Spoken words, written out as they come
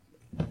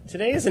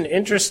Today is an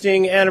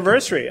interesting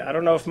anniversary. I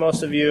don't know if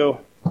most of you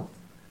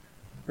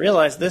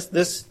realize the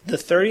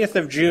 30th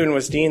of June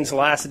was Dean's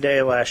last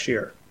day last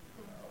year.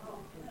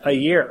 A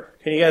year.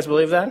 Can you guys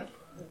believe that?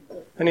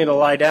 I need to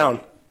lie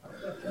down.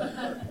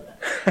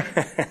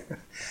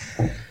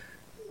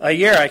 A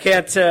year. I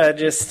can't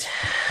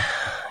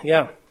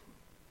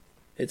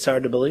it's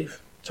hard to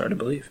believe. It's hard to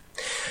believe.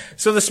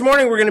 So this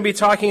morning we're going to be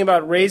talking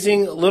about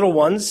raising little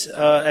ones.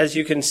 As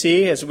you can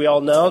see, as we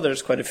all know,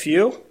 there's quite a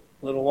few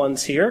little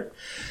ones here.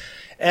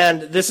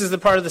 And this is the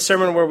part of the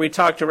sermon where we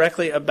talk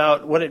directly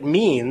about what it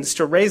means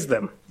to raise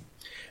them.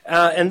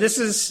 And this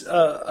is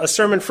a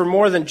sermon for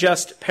more than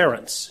just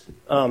parents.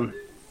 I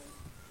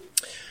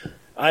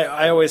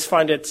always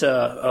find it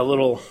a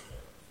little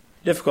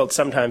difficult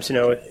sometimes,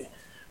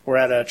 we're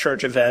at a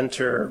church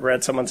event or we're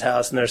at someone's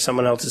house and there's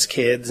someone else's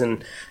kids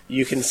and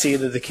you can see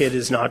that the kid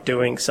is not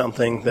doing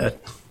something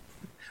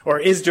or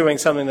is doing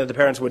something that the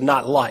parents would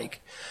not like.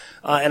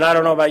 And I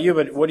don't know about you,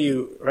 but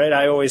right?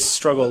 I always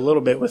struggle a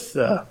little bit with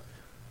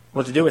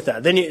what to do with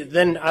that.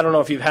 Then I don't know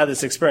if you've had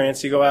this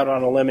experience. You go out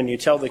on a limb and you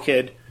tell the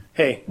kid,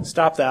 hey,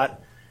 stop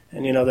that.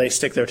 And, they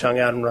stick their tongue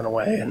out and run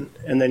away.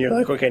 And then you're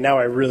like, okay, now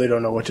I really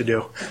don't know what to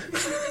do.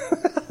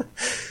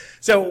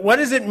 So what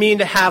does it mean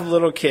to have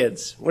little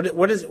kids? What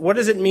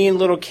does it mean,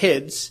 little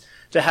kids,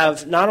 to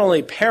have not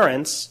only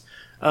parents,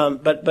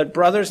 but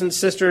brothers and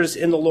sisters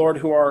in the Lord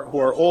who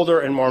are older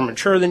and more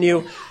mature than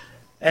you?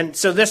 And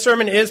so this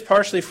sermon is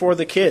partially for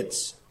the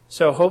kids.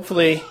 So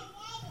hopefully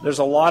there's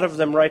a lot of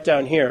them right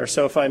down here.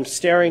 So if I'm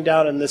staring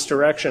down in this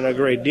direction a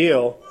great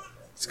deal,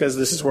 it's because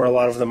this is where a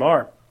lot of them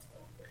are.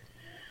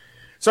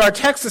 So our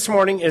text this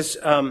morning is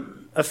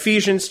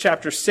Ephesians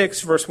chapter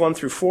 6, verse 1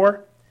 through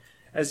 4.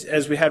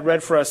 As we had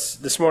read for us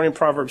this morning,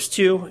 Proverbs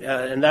 2,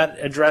 and that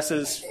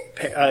addresses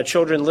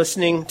children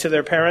listening to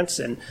their parents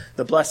and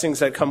the blessings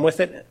that come with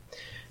it.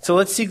 So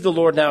let's seek the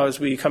Lord now as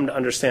we come to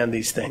understand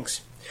these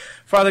things.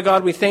 Father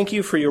God, we thank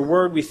you for your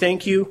word. We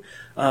thank you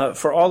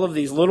for all of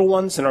these little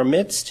ones in our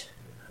midst.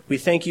 We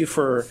thank you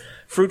for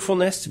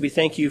fruitfulness. We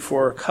thank you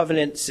for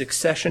covenant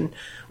succession.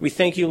 We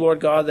thank you, Lord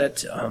God,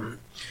 that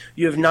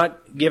you have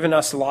not given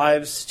us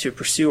lives to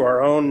pursue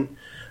our own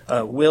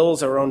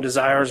wills, our own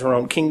desires, our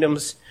own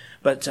kingdoms,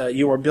 but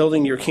you are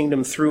building your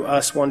kingdom through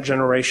us one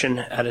generation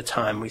at a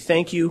time. We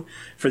thank you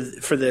for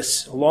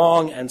this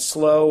long and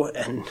slow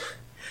and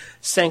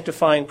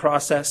sanctifying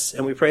process.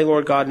 And we pray,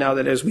 Lord God, now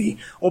that as we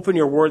open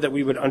your word, that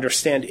we would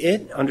understand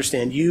it,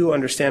 understand you,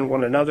 understand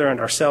one another and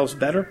ourselves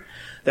better,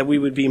 that we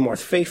would be more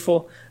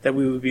faithful, that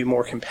we would be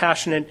more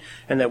compassionate,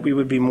 and that we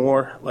would be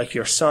more like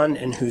your Son,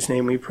 in whose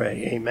name we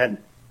pray. Amen.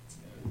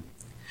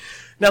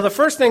 Now, the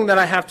first thing that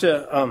I have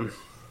to,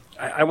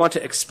 I want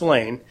to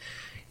explain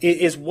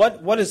is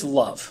what is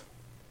love,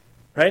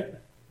 right?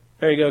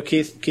 There you go.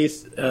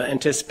 Keith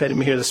anticipated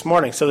me here this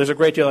morning, so there's a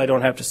great deal I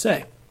don't have to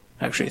say.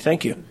 Actually,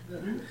 thank you.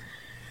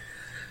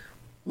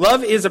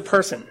 Love is a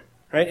person,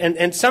 right?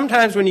 And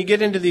sometimes when you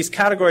get into these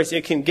categories,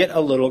 it can get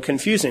a little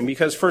confusing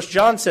because 1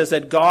 John says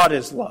that God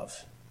is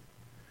love.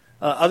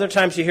 Other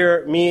times you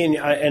hear me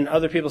and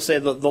other people say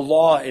the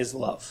law is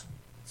love.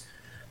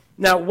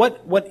 Now,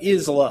 what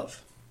is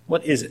love?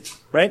 What is it,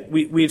 right?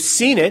 We've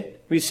seen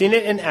it. We've seen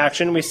it in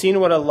action. We've seen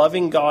what a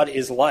loving God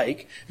is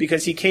like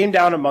because he came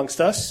down amongst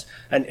us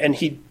and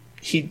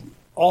he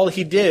all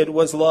he did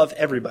was love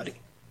everybody.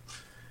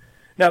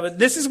 Now, but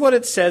this is what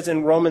it says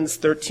in Romans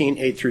 13,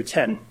 8 through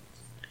 10.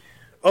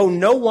 Owe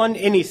no one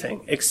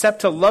anything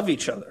except to love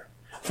each other.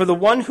 For the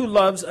one who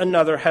loves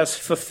another has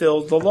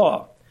fulfilled the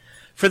law.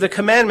 For the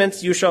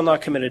commandments, you shall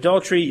not commit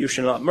adultery, you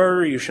shall not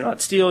murder, you shall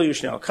not steal, you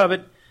shall not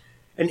covet,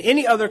 and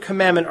any other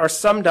commandment are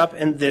summed up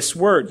in this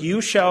word: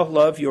 you shall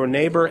love your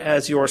neighbor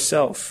as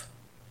yourself.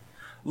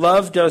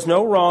 Love does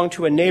no wrong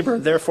to a neighbor,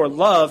 therefore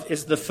love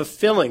is the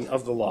fulfilling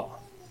of the law.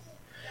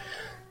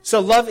 So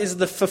love is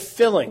the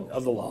fulfilling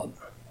of the law.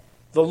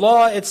 The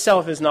law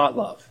itself is not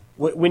love.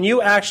 When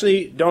you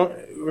actually don't,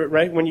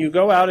 right, when you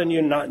go out and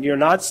you're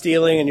not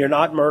stealing and you're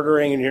not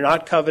murdering and you're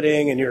not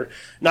coveting and you're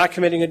not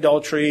committing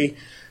adultery,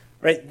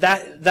 right,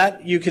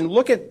 that you can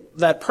look at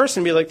that person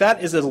and be like,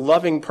 that is a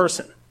loving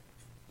person.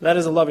 That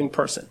is a loving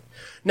person.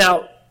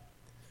 Now,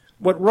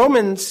 what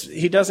Romans,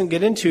 he doesn't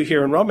get into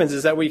here in Romans,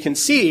 is that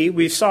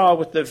we saw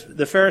with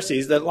the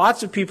Pharisees that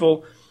lots of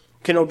people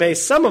can obey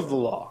some of the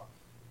law.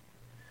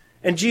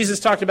 And Jesus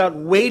talked about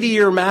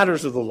weightier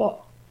matters of the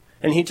law.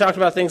 And he talked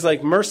about things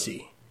like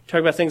mercy. He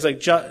talked about things like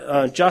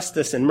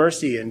justice and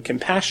mercy and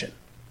compassion.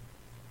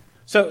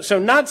 So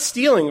not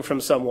stealing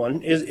from someone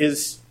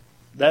there's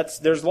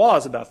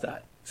laws about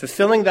that.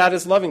 Fulfilling that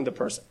is loving the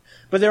person.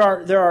 But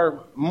there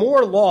are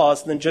more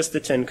laws than just the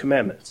Ten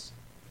Commandments.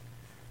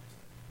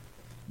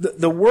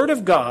 The Word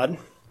of God,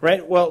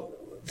 right? Well,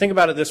 think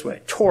about it this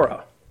way.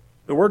 Torah.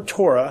 The word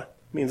Torah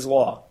means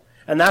law.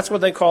 And that's what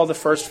they call the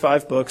first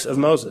 5 books of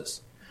Moses.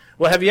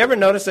 Well, have you ever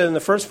noticed that in the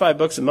first 5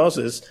 books of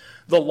Moses,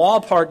 the law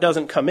part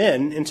doesn't come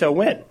in until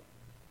when?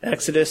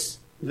 Exodus,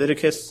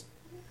 Leviticus.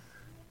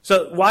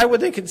 So why would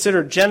they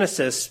consider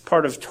Genesis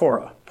part of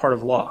Torah, part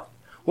of law?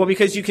 Well,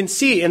 because you can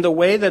see in the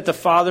way that the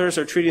fathers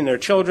are treating their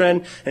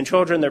children, and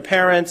children their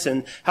parents,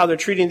 and how they're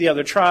treating the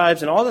other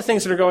tribes, and all the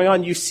things that are going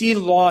on, you see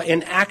law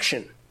in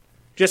action,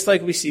 just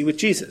like we see with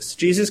Jesus.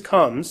 Jesus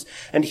comes,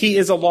 and he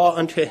is a law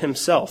unto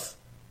himself.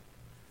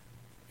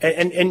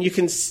 And you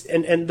can,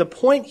 and the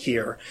point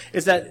here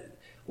is that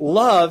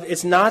love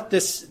is not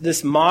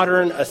this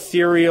modern,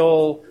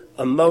 ethereal,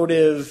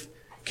 emotive,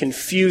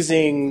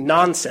 confusing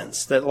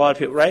nonsense that a lot of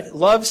people, right?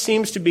 Love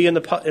seems to be in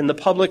the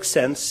public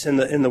sense, in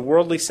the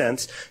worldly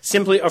sense,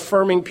 simply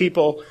affirming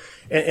people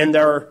in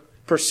their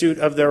pursuit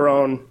of their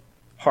own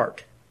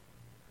heart.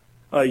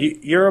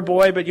 You're a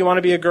boy, but you want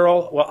to be a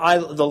girl.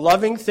 Well, the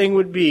loving thing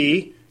would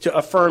be to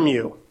affirm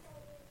you,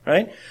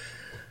 right?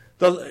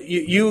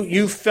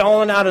 You've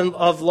fallen out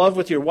of love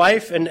with your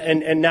wife,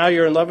 and now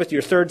you're in love with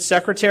your third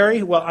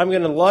secretary. Well, I'm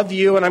going to love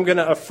you, and I'm going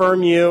to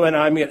affirm you,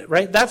 and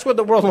right? That's what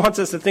the world wants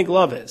us to think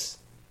love is.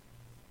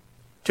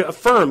 To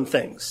affirm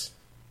things.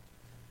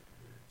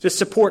 To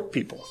support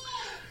people.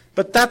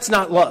 But that's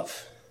not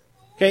love.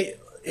 Okay?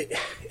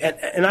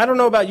 And I don't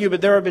know about you,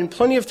 but there have been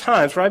plenty of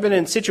times where I've been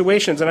in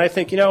situations and I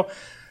think,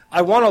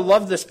 I want to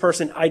love this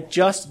person. I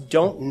just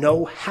don't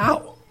know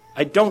how.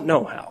 I don't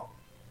know how.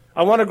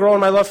 I want to grow in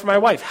my love for my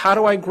wife. How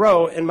do I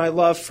grow in my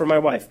love for my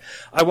wife?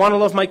 I want to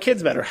love my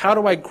kids better. How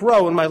do I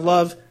grow in my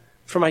love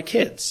for my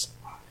kids?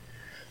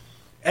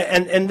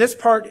 And this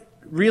part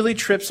really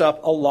trips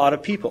up a lot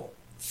of people.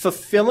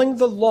 Fulfilling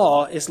the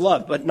law is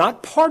love, but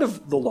not part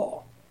of the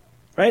law,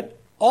 right?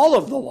 All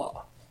of the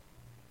law.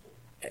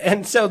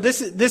 And so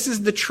this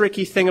is the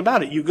tricky thing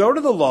about it. You go to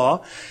the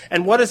law,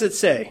 and what does it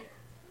say?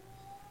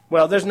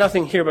 Well, there's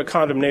nothing here but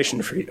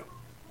condemnation for you.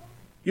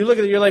 You look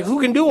at it, you're like, who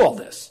can do all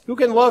this? Who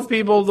can love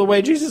people the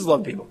way Jesus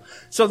loved people?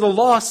 So the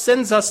law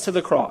sends us to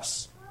the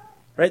cross,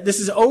 right? This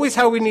is always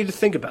how we need to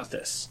think about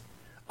this.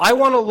 I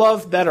want to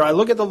love better. I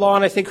look at the law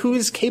and I think, who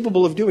is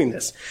capable of doing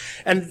this?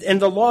 And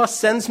the law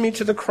sends me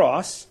to the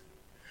cross,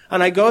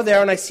 and I go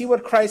there and I see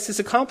what Christ has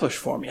accomplished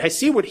for me. I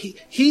see what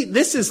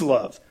this is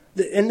love,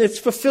 and it's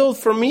fulfilled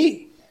for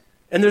me.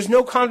 And there's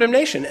no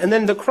condemnation. And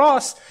then the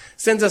cross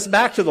sends us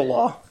back to the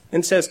law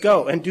and says,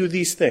 go and do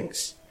these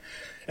things.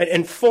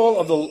 And full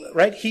of the,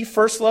 right? He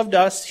first loved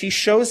us. He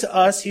shows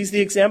us. He's the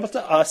example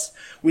to us.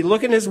 We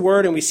look in his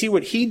word and we see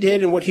what he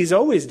did and what he's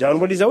always done,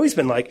 what he's always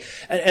been like.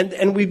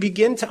 And we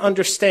begin to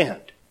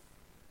understand.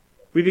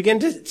 We begin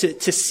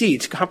to see,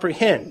 to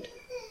comprehend.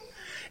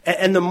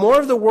 And the more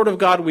of the word of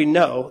God we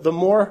know, the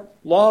more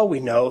law we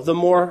know, the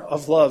more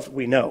of love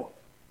we know.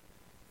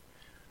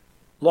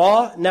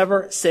 Law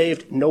never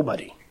saved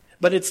nobody,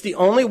 but it's the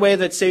only way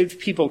that saved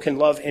people can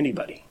love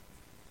anybody.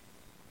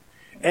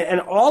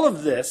 And all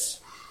of this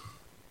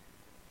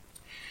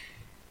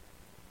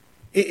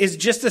is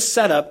just a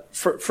setup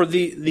for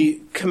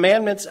the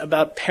commandments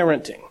about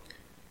parenting.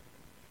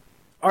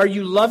 Are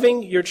you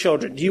loving your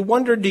children? Do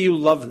you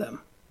love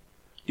them?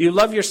 Do you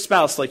love your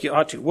spouse like you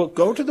ought to? Well,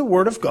 go to the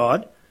Word of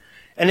God,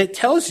 and it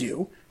tells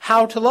you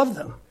how to love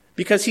them.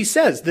 Because he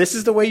says, this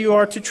is the way you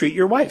are to treat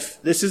your wife.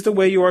 This is the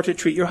way you are to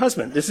treat your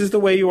husband. This is the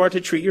way you are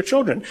to treat your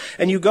children.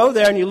 And you go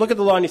there and you look at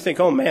the law and you think,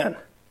 oh man.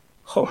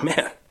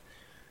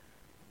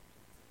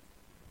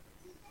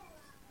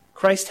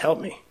 Christ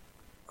helped me.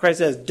 Christ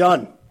says,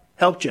 done.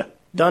 Helped you.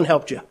 Done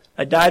helped you.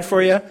 I died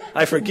for you.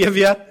 I forgive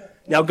you.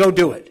 Now go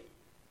do it.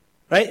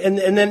 Right? And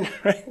then,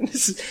 right?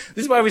 This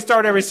is why we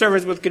start every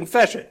service with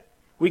confession.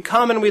 We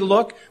come and we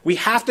look. We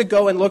have to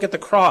go and look at the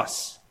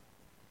cross.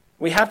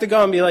 We have to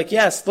go and be like,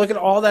 yes, look at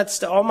all that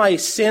stuff. All my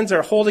sins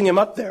are holding him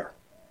up there.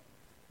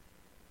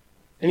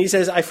 And he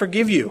says, I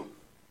forgive you.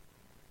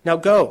 Now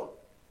go.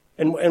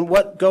 And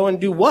go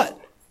and do what?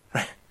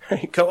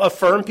 Go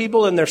affirm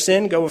people in their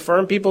sin. Go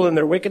affirm people in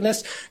their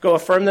wickedness. Go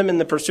affirm them in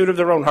the pursuit of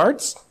their own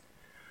hearts.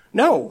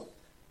 No.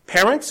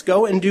 Parents,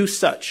 go and do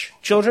such.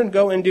 Children,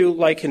 go and do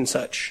like and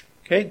such.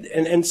 Okay?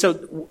 And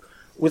so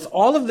with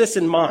all of this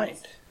in mind,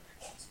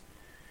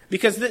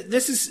 because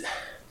this is...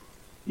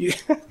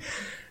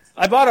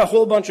 I bought a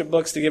whole bunch of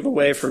books to give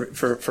away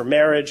for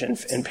marriage and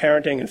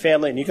parenting and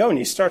family, and you go and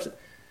you start to...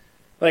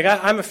 Like,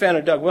 I'm a fan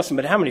of Doug Wilson,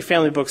 but how many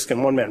family books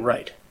can one man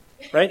write?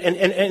 Right?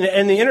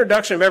 And the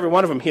introduction of every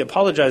one of them, he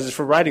apologizes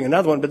for writing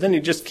another one, but then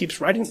he just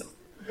keeps writing them.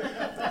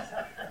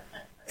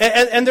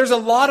 And there's a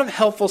lot of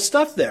helpful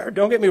stuff there.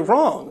 Don't get me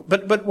wrong.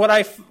 But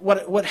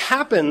what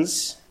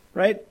happens,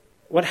 right?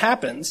 What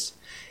happens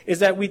is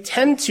that we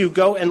tend to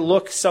go and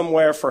look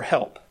somewhere for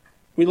help.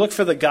 We look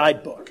for the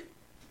guidebook,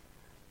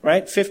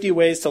 right? 50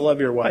 ways to love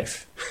your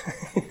wife.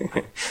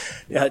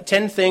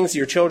 10 things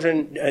your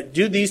children,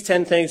 do these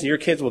 10 things and your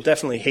kids will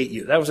definitely hate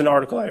you. That was an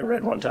article I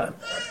read one time.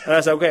 And I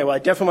was like, okay, well, I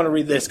definitely want to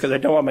read this because I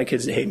don't want my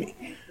kids to hate me.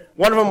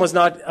 One of them was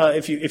not,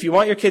 if you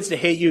want your kids to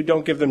hate you,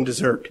 don't give them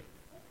dessert.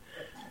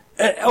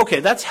 Okay,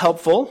 that's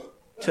helpful,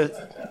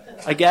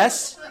 I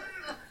guess.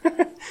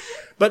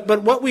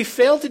 But what we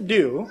fail to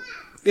do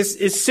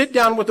is sit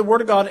down with the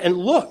Word of God and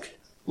look.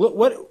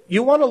 What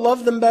you want to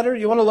love them better?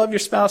 You want to love your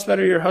spouse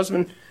better, your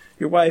husband,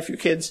 your wife, your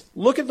kids?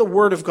 Look at the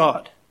Word of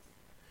God.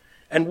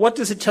 And what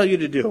does it tell you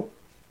to do?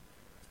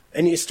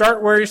 And you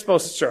start where you're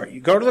supposed to start. You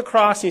go to the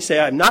cross and you say,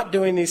 I'm not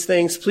doing these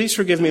things. Please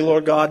forgive me,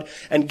 Lord God,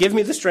 and give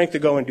me the strength to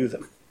go and do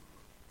them.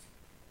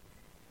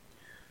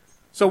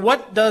 So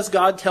what does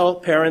God tell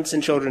parents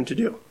and children to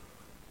do?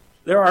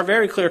 There are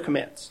very clear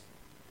commands.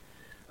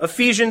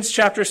 Ephesians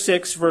chapter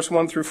 6, verse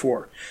 1 through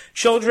 4.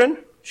 Children,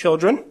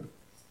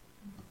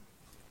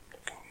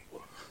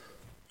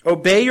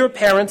 obey your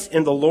parents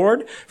in the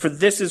Lord, for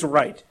this is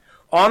right.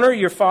 Honor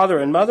your father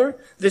and mother.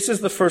 This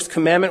is the first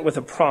commandment with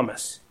a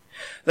promise,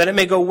 that it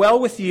may go well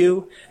with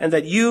you and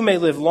that you may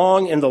live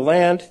long in the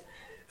land.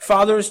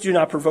 Fathers, do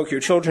not provoke your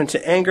children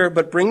to anger,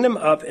 but bring them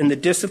up in the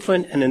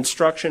discipline and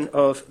instruction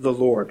of the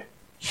Lord.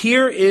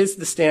 Here is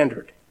the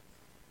standard.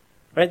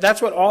 Right?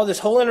 That's what all this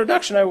whole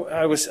introduction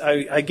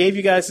I gave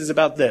you guys is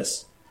about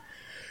this.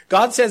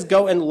 God says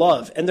go and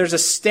love, and there's a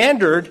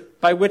standard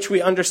by which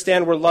we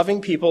understand we're loving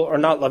people or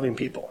not loving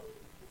people.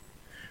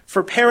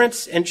 For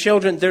parents and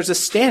children, there's a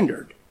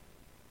standard.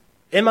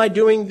 Am I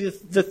doing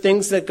the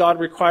things that God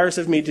requires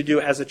of me to do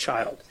as a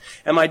child?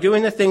 Am I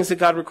doing the things that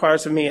God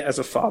requires of me as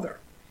a father?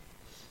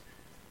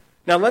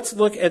 Now let's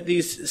look at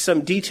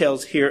some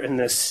details here in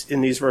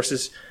these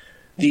verses,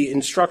 the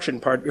instruction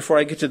part, before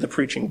I get to the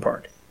preaching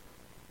part.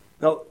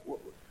 Now,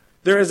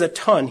 there is a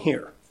ton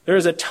here. There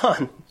is a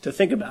ton to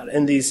think about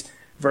in these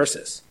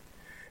verses.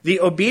 The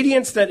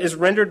obedience that is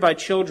rendered by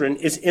children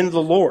is in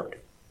the Lord.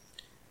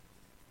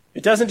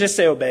 It doesn't just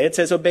say obey, it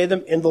says obey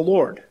them in the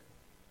Lord.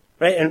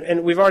 Right?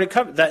 And we've already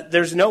covered that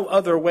there's no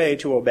other way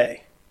to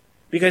obey.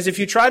 Because if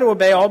you try to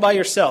obey all by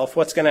yourself,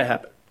 what's going to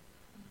happen?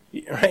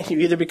 Right? You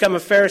either become a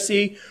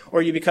Pharisee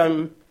or you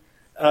come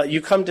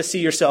to see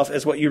yourself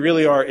as what you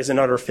really are is an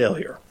utter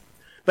failure.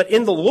 But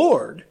in the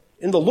Lord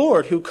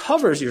who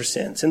covers your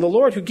sins, in the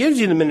Lord who gives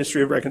you the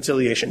ministry of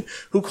reconciliation,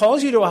 who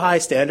calls you to a high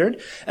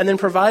standard and then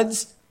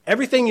provides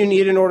everything you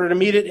need in order to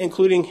meet it,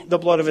 including the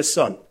blood of his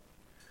son.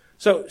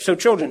 So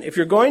children, if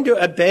you're going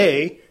to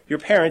obey your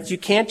parents, you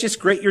can't just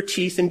grit your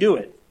teeth and do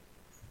it.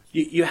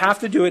 You have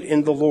to do it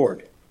in the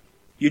Lord.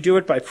 You do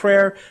it by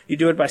prayer. You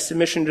do it by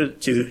submission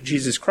to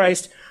Jesus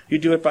Christ. You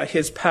do it by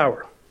his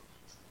power.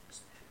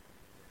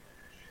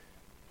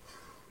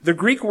 The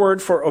Greek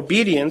word for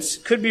obedience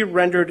could be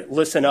rendered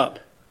listen up.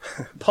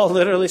 Paul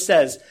literally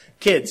says,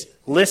 kids,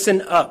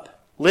 listen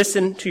up.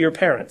 Listen to your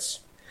parents.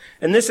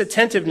 And this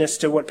attentiveness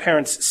to what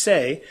parents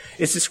say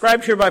is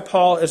described here by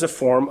Paul as a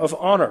form of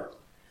honor.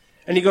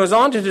 And he goes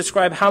on to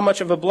describe how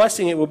much of a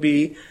blessing it will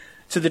be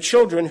to the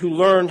children who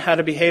learn how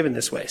to behave in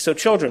this way. So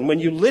children, when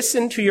you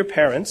listen to your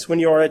parents, when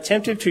you are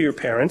attentive to your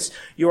parents,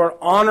 you are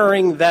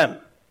honoring them.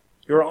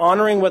 You're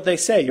honoring what they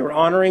say. You're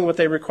honoring what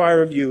they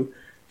require of you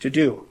to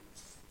do.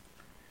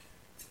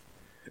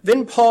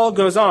 Then Paul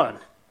goes on,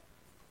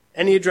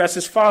 and he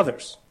addresses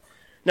fathers.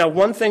 Now,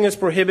 one thing is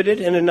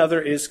prohibited and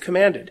another is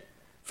commanded.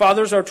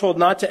 Fathers are told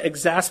not to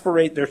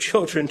exasperate their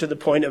children to the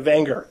point of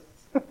anger.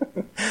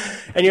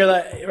 And you're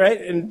like, right?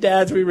 And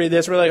dads, we read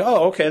this, we're like,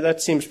 oh, okay,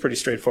 that seems pretty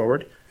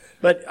straightforward.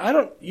 But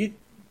you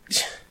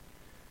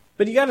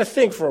got to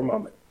think for a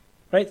moment,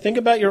 right? Think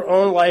about your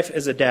own life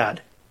as a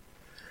dad.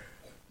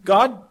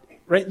 God,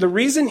 right? The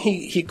reason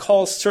he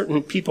calls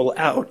certain people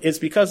out is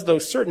because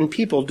those certain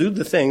people do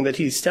the thing that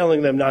he's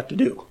telling them not to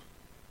do,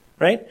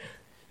 right?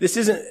 This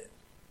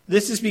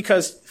is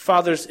because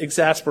fathers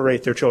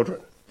exasperate their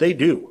children. They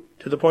do,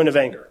 to the point of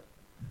anger.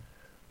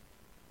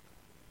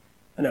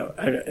 I know.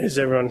 Is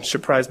everyone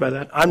surprised by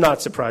that? I'm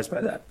not surprised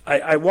by that.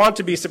 I want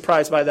to be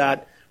surprised by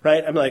that,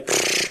 right? I'm like,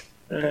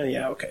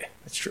 yeah, okay,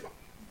 that's true.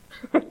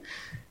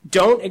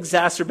 Don't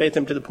exacerbate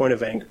them to the point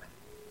of anger.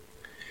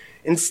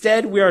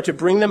 Instead, we are to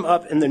bring them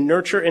up in the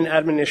nurture and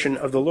admonition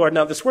of the Lord.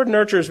 Now, this word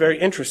nurture is very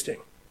interesting.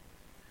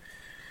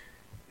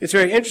 It's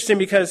very interesting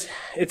because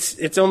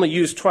it's only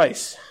used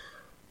twice.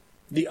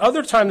 The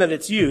other time that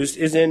it's used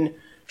is in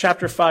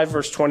chapter 5,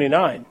 verse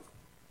 29,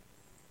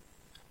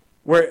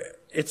 where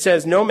it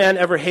says, no man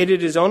ever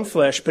hated his own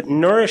flesh, but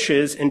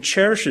nourishes and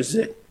cherishes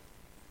it.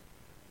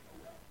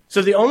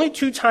 So the only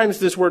two times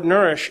this word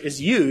nourish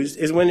is used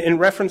is when in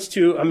reference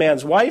to a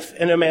man's wife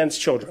and a man's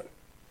children.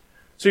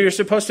 So you're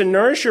supposed to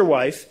nourish your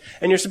wife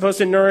and you're supposed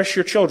to nourish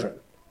your children.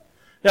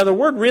 Now the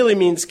word really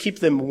means keep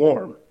them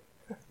warm,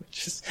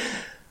 which is,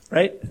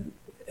 right?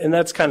 And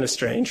that's kind of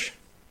strange.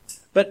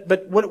 But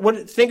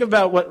think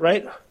about what,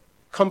 right?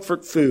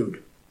 Comfort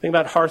food. Think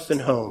about hearth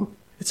and home.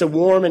 It's a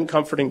warm and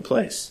comforting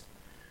place.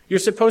 You're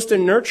supposed to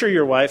nurture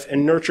your wife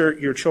and nurture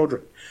your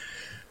children.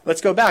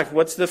 Let's go back.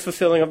 What's the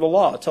fulfilling of the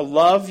law? To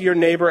love your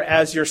neighbor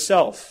as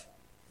yourself.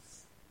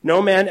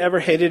 No man ever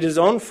hated his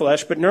own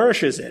flesh, but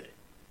nourishes it.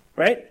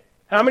 Right?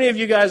 How many of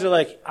you guys are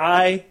like,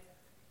 I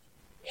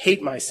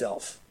hate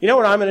myself? You know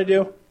what I'm going to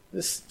do?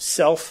 This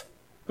self.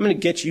 I'm going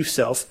to get you,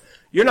 self.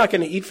 You're not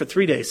going to eat for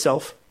 3 days,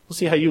 self. We'll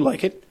see how you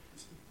like it.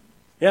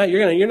 Yeah, you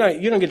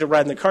don't get to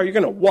ride in the car. You're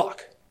going to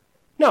walk.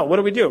 No, what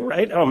do we do,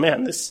 right? Oh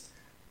man, this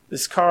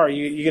car,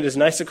 you get as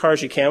nice a car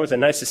as you can with the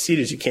nicest seat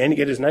as you can. You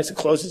get as nice a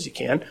clothes as you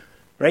can,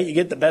 right? You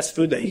get the best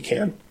food that you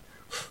can.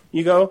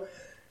 You go,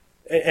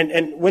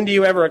 and when do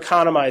you ever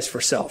economize for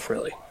self,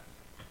 really?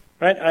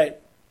 Right?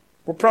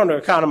 We're prone to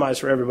economize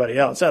for everybody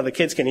else. The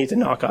kids can eat the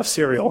knockoff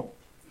cereal,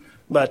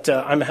 but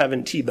I'm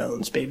having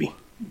T-bones, baby.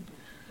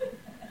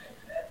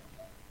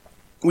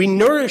 We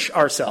nourish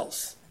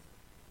ourselves.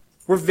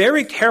 We're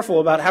very careful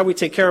about how we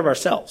take care of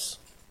ourselves.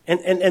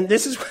 And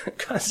this is what,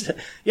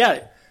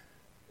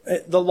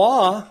 the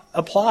law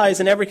applies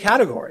in every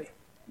category.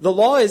 The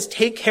law is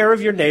take care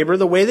of your neighbor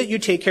the way that you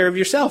take care of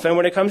yourself. And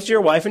when it comes to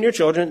your wife and your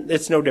children,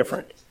 it's no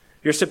different.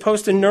 You're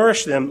supposed to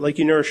nourish them like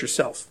you nourish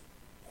yourself.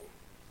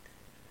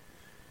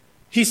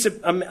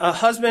 A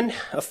husband,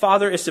 a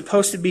father, is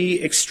supposed to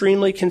be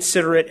extremely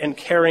considerate and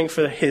caring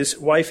for his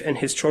wife and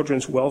his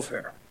children's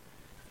welfare.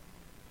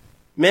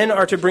 Men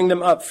are to bring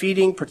them up,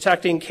 feeding,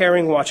 protecting,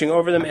 caring, watching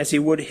over them as he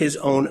would his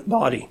own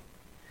body.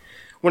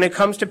 When it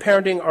comes to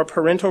parenting, our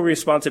parental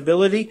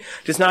responsibility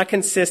does not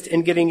consist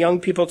in getting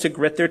young people to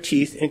grit their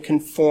teeth and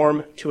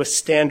conform to a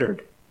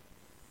standard.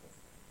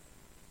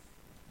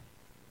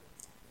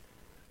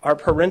 Our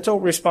parental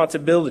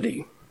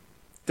responsibility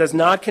does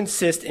not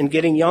consist in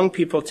getting young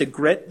people to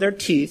grit their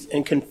teeth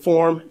and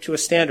conform to a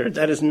standard.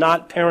 That is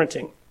not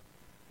parenting.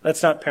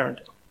 That's not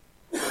parenting.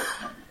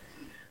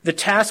 The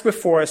task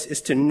before us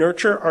is to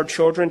nurture our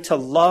children to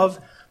love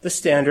the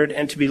standard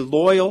and to be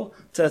loyal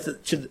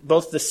to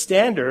both the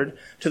standard,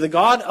 to the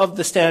God of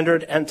the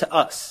standard, and to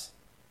us.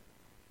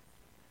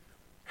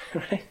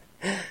 Right?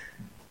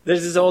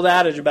 There's this old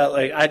adage about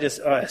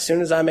as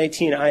soon as I'm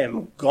 18, I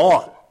am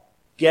gone.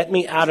 Get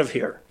me out of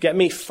here. Get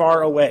me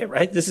far away,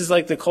 right? This is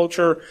like the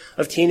culture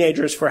of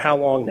teenagers for how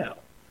long now?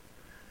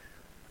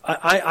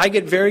 I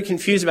get very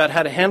confused about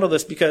how to handle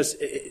this because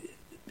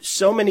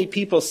so many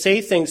people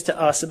say things to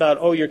us about,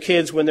 your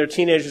kids, when they're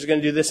teenagers, are going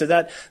to do this or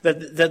that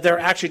they're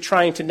actually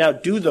trying to now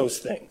do those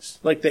things.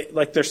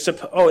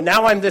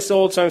 Now I'm this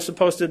old, so I'm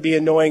supposed to be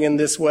annoying in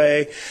this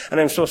way, and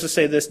I'm supposed to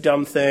say this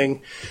dumb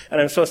thing, and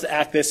I'm supposed to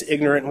act this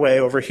ignorant way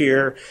over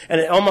here.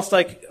 And it almost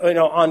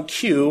on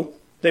cue,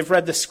 they've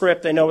read the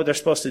script, they know what they're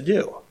supposed to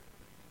do.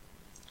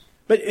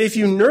 But if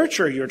you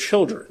nurture your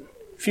children,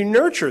 if you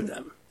nurture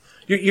them,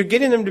 you're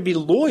getting them to be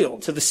loyal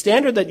to the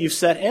standard that you've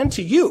set and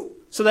to you.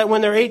 So that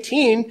when they're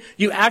 18,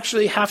 you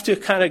actually have to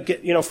kind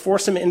of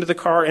force them into the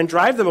car and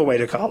drive them away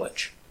to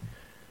college.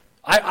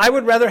 I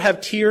would rather have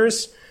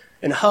tears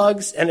and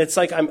hugs, and it's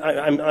like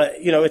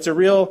it's a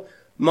real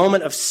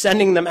moment of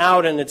sending them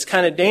out, and it's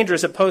kind of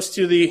dangerous, opposed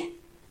to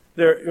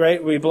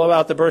right? We blow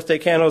out the birthday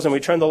candles and we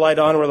turn the light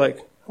on, and we're like,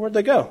 where'd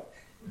they go?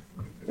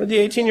 Where'd the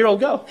 18-year-old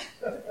go?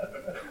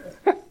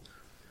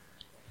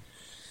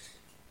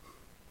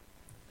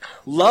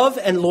 Love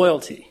and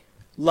loyalty.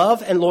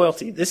 Love and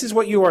loyalty. This is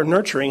what you are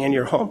nurturing in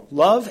your home.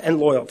 Love and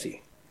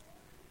loyalty.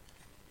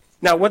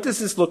 Now, what does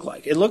this look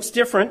like? It looks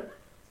different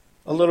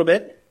a little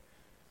bit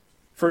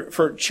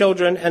for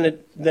children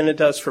than it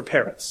does for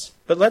parents.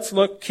 But let's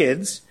look,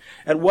 kids,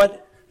 at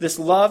what this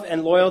love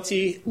and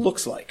loyalty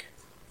looks like.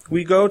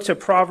 We go to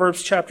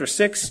Proverbs chapter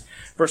 6,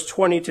 verse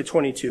 20 to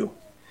 22.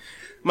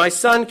 My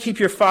son, keep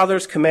your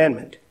father's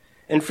commandment,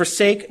 and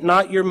forsake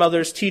not your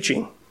mother's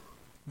teaching.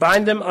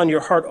 Bind them on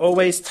your heart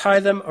always, tie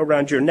them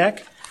around your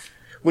neck.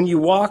 When you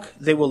walk,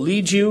 they will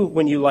lead you.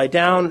 When you lie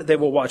down, they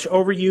will watch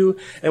over you.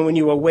 And when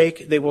you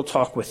awake, they will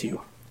talk with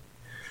you.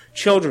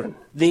 Children,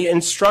 the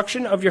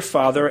instruction of your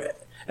father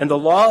and the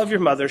law of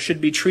your mother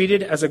should be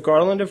treated as a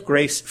garland of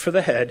grace for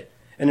the head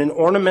and an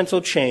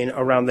ornamental chain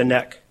around the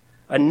neck,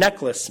 a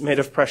necklace made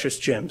of precious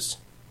gems.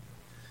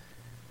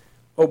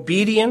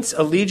 Obedience,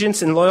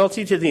 allegiance, and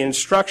loyalty to the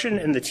instruction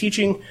and the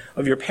teaching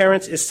of your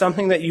parents is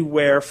something that you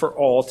wear for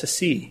all to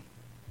see.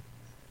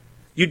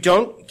 You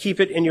don't keep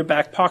it in your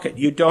back pocket.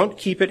 You don't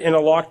keep it in a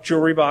locked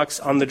jewelry box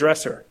on the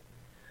dresser.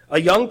 A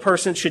young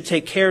person should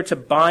take care to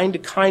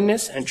bind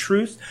kindness and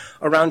truth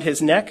around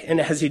his neck,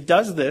 and as he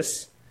does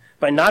this,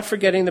 by not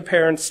forgetting the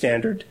parent's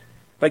standard,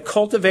 by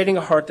cultivating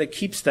a heart that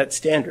keeps that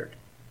standard,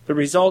 the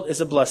result is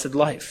a blessed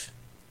life.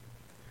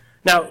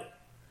 Now,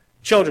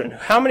 children,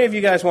 how many of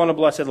you guys want a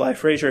blessed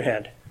life? Raise your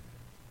hand.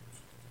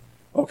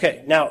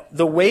 Okay, now,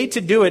 the way to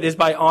do it is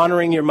by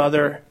honoring your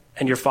mother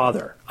and your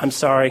father. I'm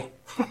sorry.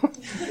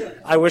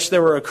 I wish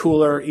there were a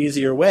cooler,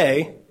 easier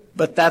way,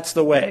 but that's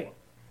the way.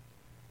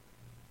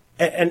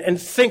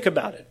 And think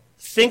about it.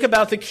 Think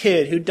about the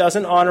kid who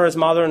doesn't honor his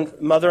mother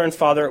and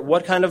father.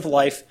 What kind of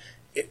life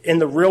in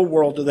the real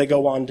world do they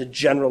go on to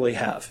generally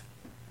have?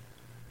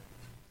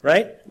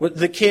 Right?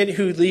 The kid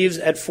who leaves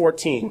at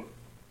 14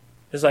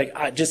 is like,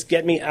 just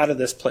get me out of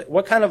this place.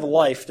 What kind of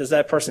life does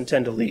that person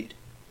tend to lead?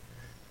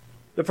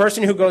 The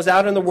person who goes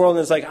out in the world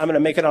and is like, I'm going to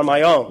make it on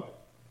my own.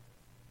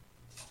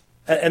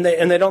 And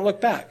they don't look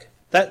back.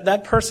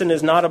 That person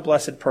is not a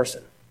blessed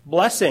person.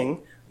 Blessing,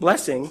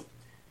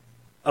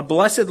 a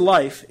blessed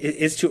life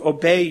is to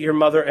obey your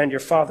mother and your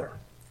father.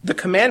 The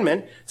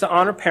commandment to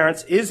honor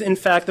parents is, in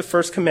fact, the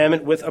first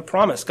commandment with a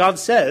promise. God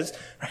says,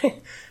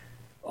 right?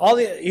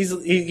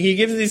 He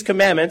gives these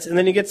commandments, and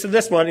then he gets to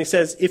this one. And he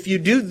says, if you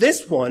do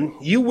this one,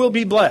 you will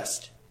be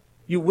blessed.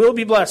 You will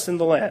be blessed in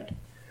the land.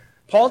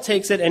 Paul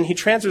takes it and he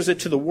transfers it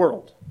to the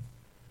world.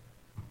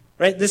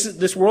 Right?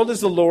 This world is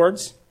the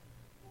Lord's,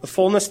 the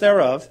fullness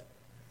thereof.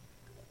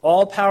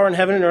 All power in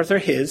heaven and earth are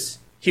his.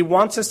 He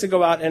wants us to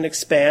go out and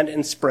expand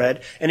and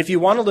spread. And if you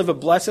want to live a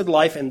blessed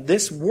life in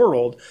this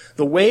world,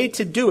 the way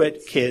to do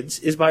it, kids,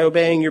 is by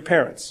obeying your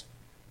parents.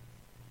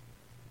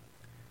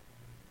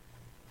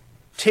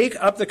 Take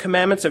up the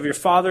commandments of your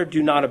father.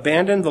 Do not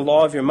abandon the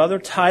law of your mother.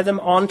 Tie them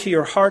onto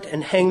your heart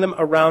and hang them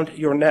around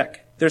your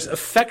neck. There's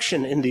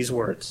affection in these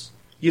words.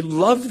 You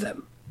love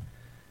them.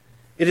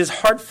 It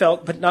is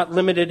heartfelt, but not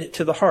limited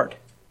to the heart.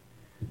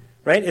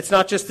 Right? It's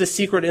not just the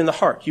secret in the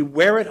heart. You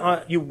wear it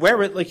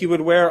like you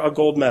would wear a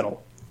gold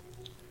medal.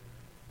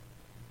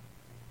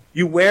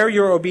 You wear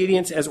your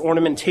obedience as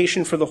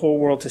ornamentation for the whole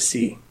world to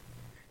see.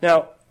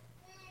 Now,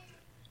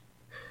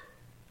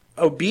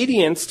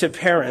 obedience to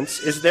parents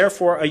is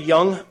therefore a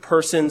young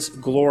person's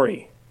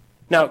glory.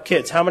 Now,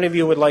 kids, how many of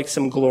you would like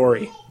some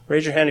glory?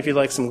 Raise your hand if you'd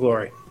like some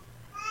glory.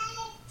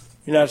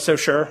 You're not so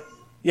sure?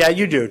 Yeah,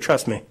 you do,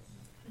 trust me.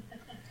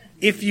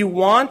 If you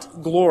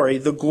want glory,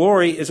 the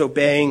glory is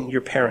obeying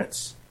your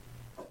parents.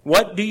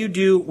 What do you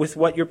do with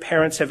what your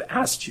parents have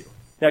asked you?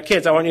 Now,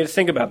 kids, I want you to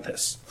think about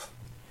this.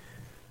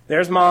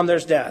 There's mom,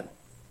 there's dad.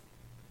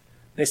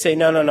 They say,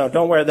 no,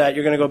 don't wear that.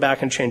 You're going to go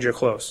back and change your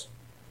clothes.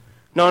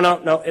 No,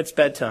 it's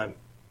bedtime.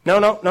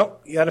 No,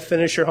 you got to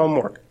finish your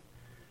homework.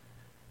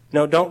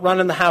 No, don't run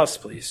in the house,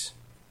 please.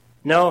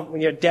 No,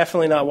 you're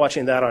definitely not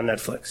watching that on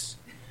Netflix.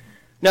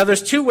 Now,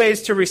 there's two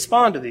ways to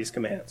respond to these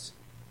commands.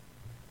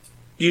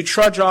 You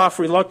trudge off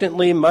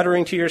reluctantly,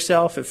 muttering to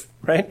yourself,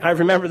 right? I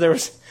remember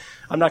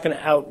I'm not going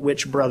to out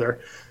which brother,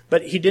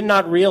 but he did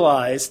not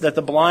realize that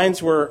the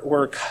blinds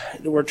were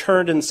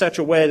turned in such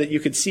a way that you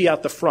could see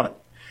out the front.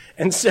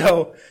 And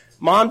so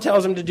mom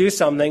tells him to do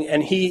something,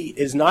 and he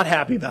is not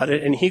happy about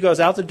it, and he goes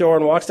out the door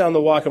and walks down the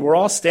walk, and we're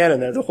all standing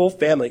there, the whole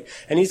family,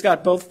 and he's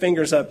got both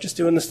fingers up, just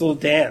doing this little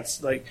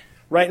dance, like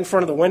right in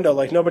front of the window,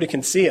 like nobody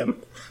can see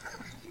him.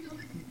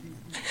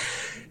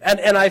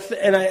 And I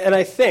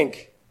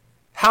think,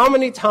 how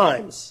many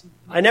times,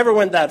 I never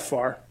went that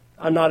far,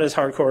 I'm not as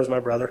hardcore as my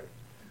brother,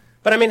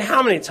 but I mean,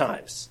 how many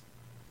times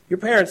your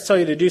parents tell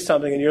you to do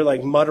something and you're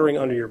like muttering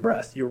under your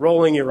breath, you're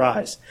rolling your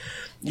eyes,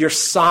 you're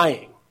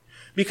sighing,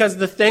 because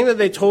the thing that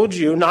they told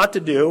you not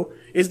to do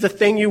is the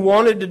thing you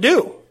wanted to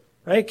do,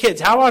 right? Kids,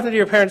 how often do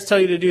your parents tell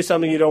you to do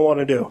something you don't want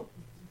to do?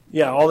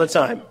 Yeah, all the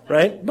time,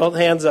 right? Both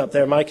hands up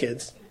there, my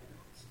kids.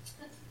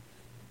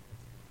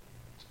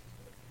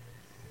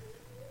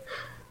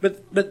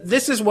 But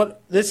this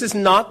is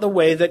not the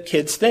way that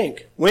kids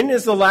think. When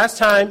is the last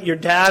time your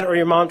dad or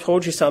your mom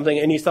told you something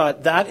and you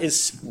thought, that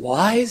is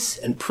wise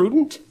and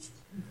prudent?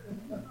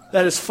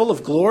 That is full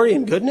of glory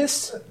and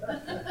goodness?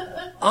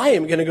 I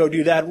am going to go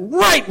do that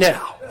right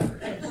now.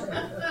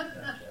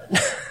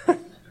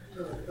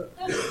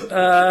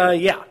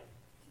 Yeah.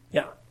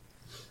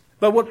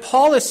 But what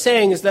Paul is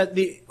saying is that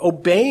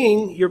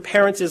obeying your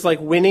parents is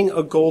like winning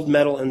a gold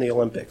medal in the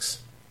Olympics.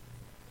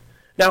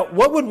 Now,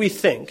 what would we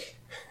think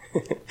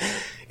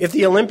if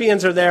the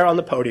Olympians are there on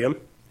the podium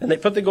and they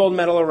put the gold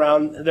medal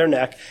around their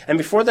neck, and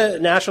before the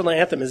national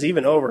anthem is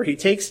even over, he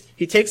takes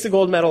the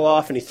gold medal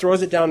off and he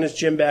throws it down in his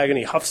gym bag and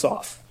he huffs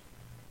off?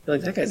 You're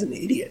like, that guy's an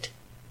idiot.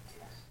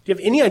 Do you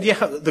have any idea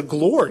how the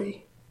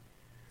glory,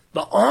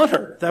 the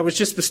honor that was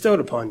just bestowed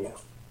upon you?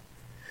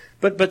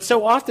 But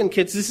so often,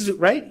 kids, this is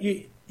right.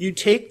 You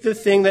take the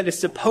thing that is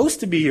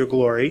supposed to be your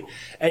glory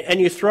and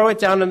you throw it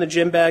down in the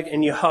gym bag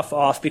and you huff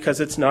off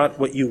because it's not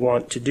what you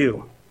want to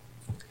do.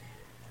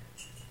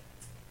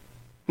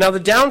 Now, the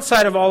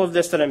downside of all of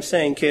this that I'm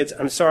saying, kids,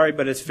 I'm sorry,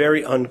 but it's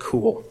very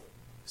uncool.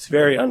 It's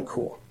very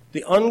uncool.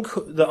 The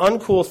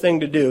uncool thing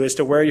to do is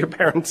to wear your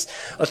parents'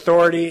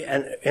 authority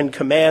and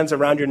commands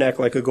around your neck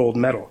like a gold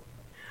medal.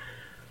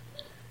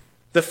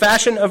 The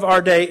fashion of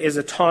our day is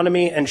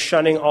autonomy and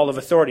shunning all of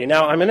authority.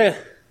 Now,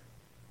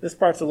 this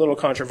part's a little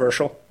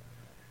controversial.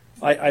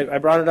 I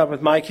brought it up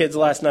with my kids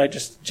last night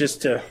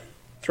just to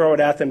throw it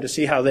at them to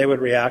see how they would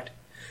react.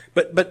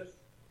 But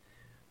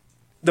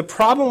the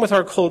problem with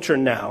our culture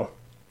now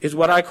is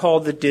what I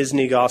call the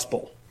Disney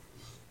gospel.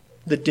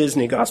 The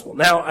Disney gospel.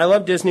 Now, I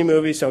love Disney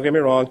movies, don't get me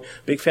wrong.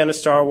 Big fan of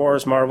Star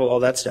Wars, Marvel, all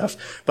that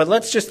stuff. But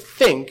let's just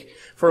think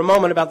for a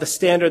moment about the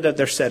standard that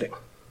they're setting.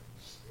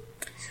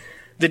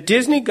 The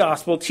Disney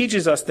gospel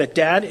teaches us that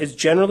dad is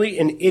generally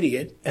an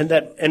idiot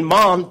and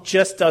mom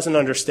just doesn't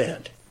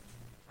understand.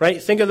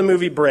 Right? Think of the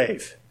movie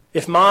Brave.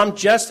 If mom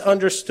just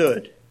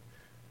understood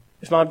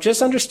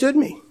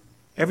me,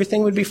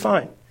 everything would be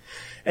fine.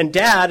 And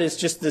dad is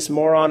just this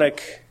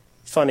moronic,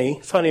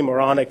 funny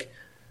moronic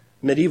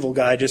medieval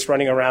guy just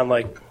running around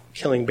like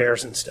killing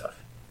bears and stuff.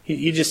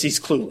 He's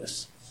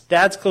clueless.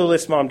 Dad's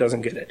clueless, mom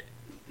doesn't get it.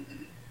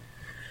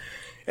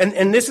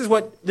 And this is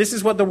what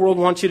the world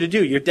wants you to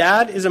do. Your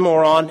dad is a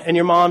moron and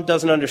your mom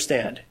doesn't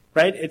understand,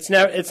 right? It's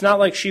not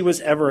like she was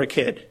ever a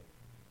kid.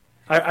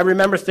 I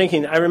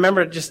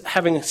remember just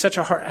having such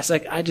a heart. I was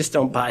like, I just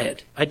don't buy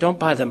it. I don't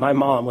buy that my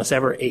mom was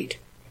ever 8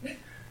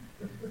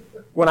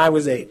 when I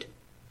was 8.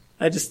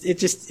 It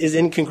just is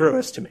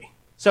incongruous to me.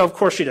 So, of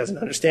course, she doesn't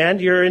understand.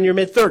 You're in your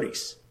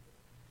mid-30s.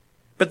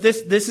 But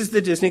this is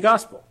the Disney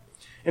gospel.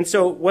 And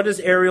so what does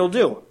Ariel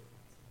do?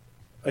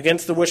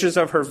 Against the wishes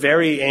of her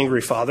very angry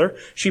father,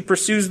 she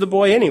pursues the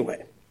boy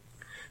anyway.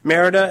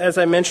 Merida, as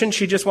I mentioned,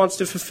 she just wants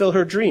to fulfill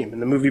her dream in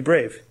the movie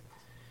Brave.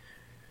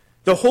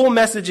 The whole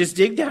message is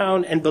dig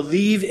down and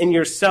believe in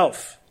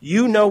yourself.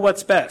 You know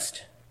what's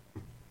best.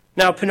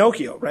 Now,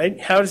 Pinocchio, right?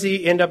 How does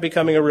he end up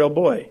becoming a real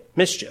boy?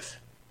 Mischief.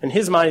 In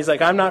his mind, he's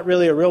like, I'm not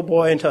really a real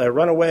boy until I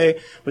run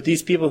away with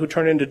these people who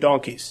turn into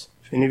donkeys.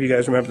 If any of you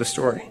guys remember the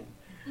story.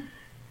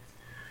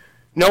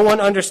 No one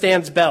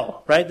understands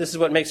Belle, right? This is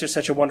what makes her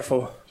such a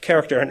wonderful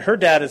character. And her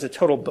dad is a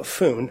total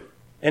buffoon.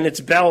 And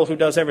it's Belle who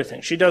does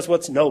everything. She does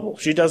what's noble.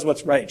 She does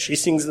what's right. She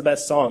sings the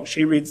best songs.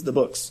 She reads the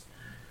books.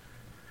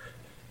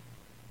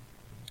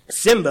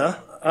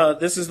 Simba,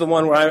 this is the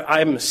one where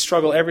I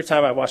struggle every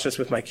time I watch this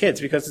with my kids,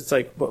 because it's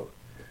like, well,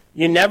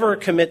 you never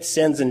commit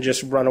sins and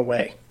just run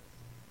away.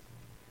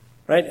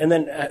 Right? And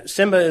then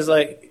Simba is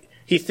like,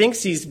 he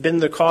thinks he's been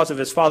the cause of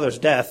his father's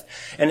death,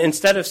 and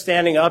instead of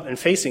standing up and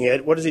facing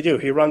it, what does he do?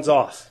 He runs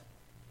off.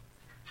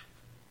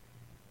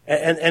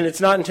 And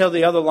it's not until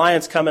the other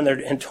lions come and they're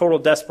in total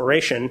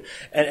desperation,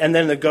 and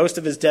then the ghost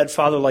of his dead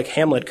father, like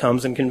Hamlet,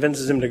 comes and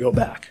convinces him to go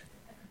back.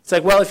 It's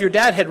like, well, if your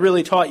dad had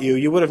really taught you,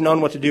 you would have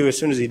known what to do as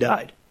soon as he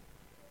died.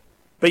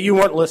 But you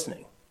weren't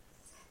listening.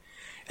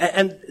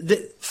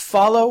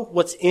 Follow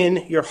what's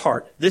in your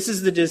heart. This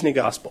is the Disney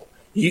gospel.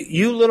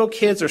 You little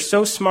kids are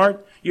so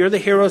smart. You're the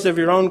heroes of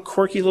your own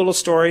quirky little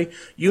story.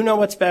 You know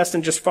what's best,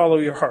 and just follow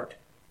your heart.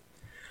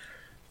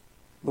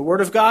 The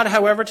Word of God,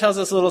 however, tells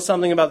us a little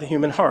something about the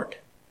human heart,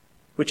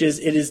 which is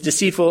it is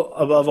deceitful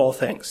above all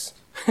things.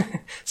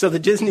 So the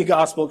Disney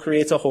gospel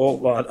creates a whole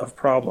lot of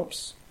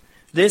problems.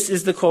 This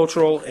is the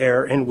cultural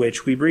air in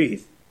which we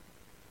breathe.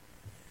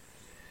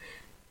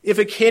 If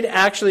a kid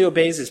actually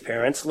obeys his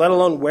parents, let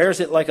alone wears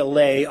it like a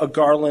lei, a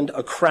garland,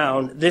 a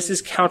crown, this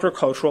is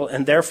countercultural,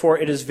 and therefore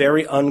it is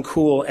very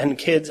uncool. And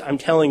kids, I'm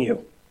telling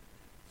you,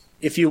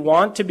 if you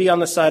want to be on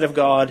the side of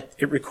God,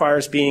 it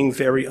requires being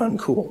very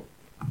uncool.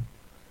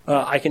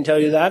 I can tell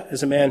you that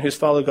as a man who's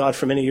followed God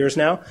for many years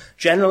now.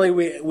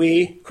 Generally,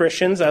 we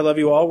Christians, I love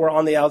you all, we're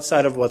on the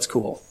outside of what's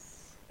cool.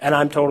 And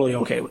I'm totally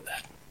okay with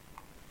that.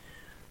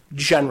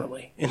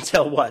 Generally,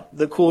 until what?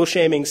 The cool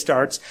shaming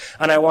starts,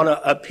 and I want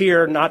to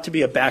appear not to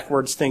be a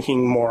backwards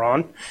thinking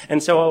moron.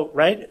 And so,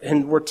 right?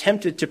 And we're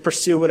tempted to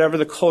pursue whatever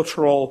the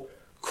cultural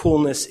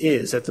coolness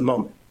is at the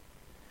moment.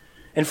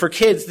 And for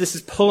kids, this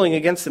is pulling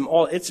against them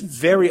all. It's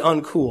very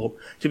uncool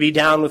to be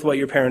down with what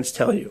your parents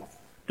tell you.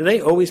 Do they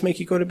always make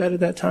you go to bed at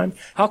that time?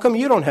 How come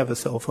you don't have a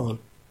cell phone?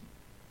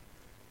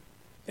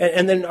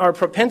 And then our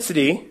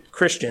propensity,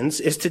 Christians,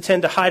 is to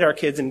tend to hide our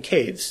kids in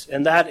caves.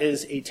 And that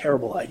is a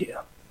terrible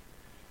idea.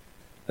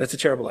 That's a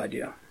terrible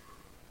idea.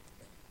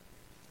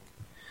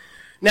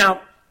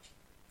 Now,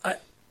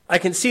 I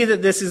can see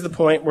that this is the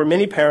point where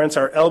many parents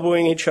are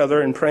elbowing each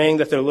other and praying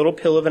that their little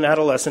pill of an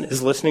adolescent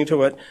is listening to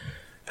what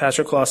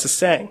Pastor Klaus is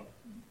saying.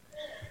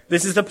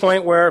 This is the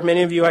point where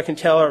many of you, I can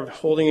tell, are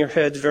holding your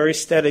heads very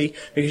steady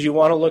because you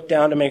want to look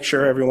down to make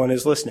sure everyone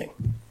is listening.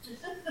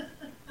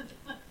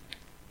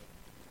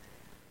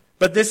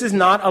 But this is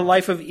not a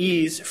life of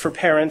ease for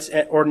parents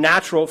or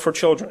natural for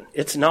children.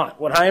 It's not.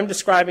 What I am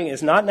describing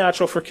is not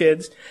natural for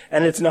kids,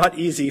 and it's not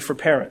easy for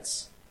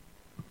parents.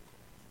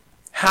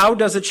 How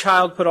does a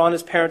child put on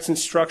his parents'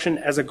 instruction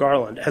as a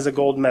garland, as a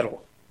gold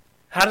medal?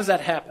 How does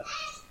that happen?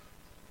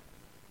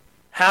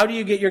 How do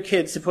you get your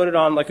kids to put it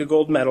on like a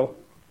gold medal,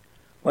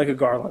 like a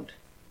garland?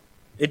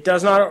 It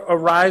does not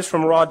arise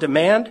from raw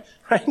demand,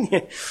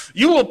 right?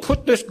 You will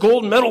put this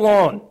gold medal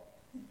on.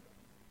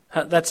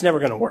 That's never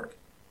going to work.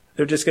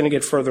 They're just going to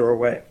get further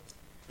away.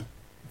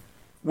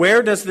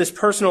 Where does this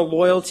personal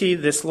loyalty,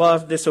 this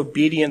love, this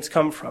obedience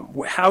come from?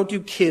 How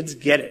do kids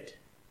get it?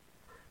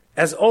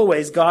 As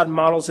always, God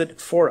models it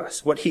for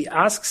us. What he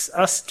asks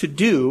us to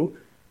do,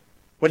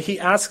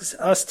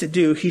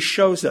 he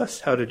shows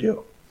us how to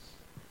do.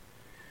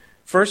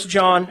 1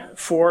 John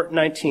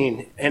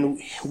 4:19, and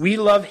we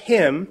love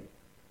him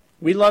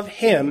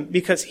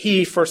because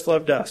he first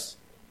loved us.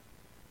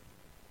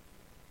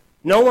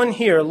 No one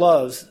here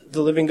loves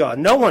the living God.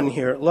 No one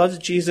here loves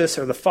Jesus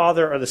or the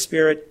Father or the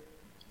Spirit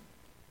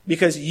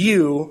because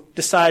you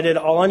decided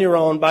all on your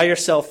own by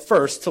yourself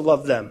first to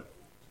love them.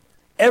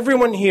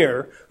 Everyone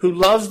here who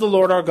loves the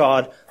Lord our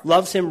God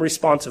loves him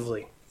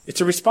responsively.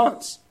 It's a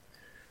response.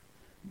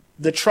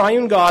 The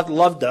triune God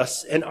loved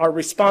us, and our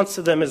response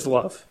to them is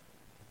love.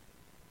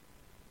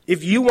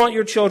 If you want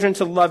your children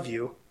to love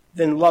you,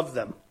 then love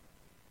them.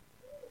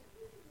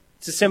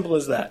 It's as simple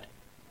as that.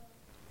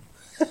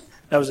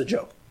 That was a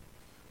joke.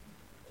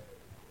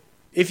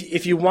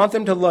 If you want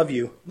them to love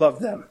you, love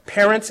them.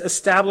 Parents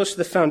establish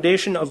the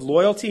foundation of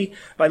loyalty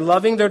by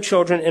loving their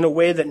children in a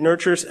way that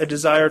nurtures a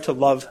desire to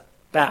love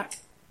back.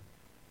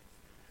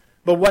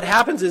 But what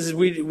happens is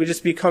we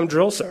just become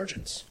drill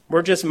sergeants.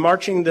 We're just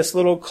marching this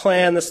little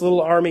clan, this little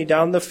army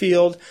down the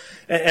field,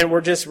 and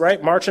we're just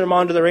marching them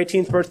on to their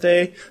 18th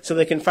birthday so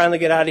they can finally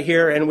get out of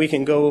here and we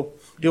can go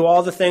do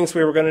all the things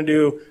we were going to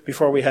do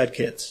before we had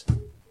kids.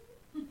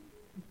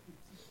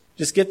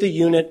 Just get the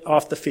unit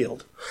off the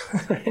field.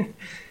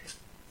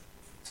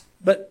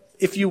 But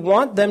if you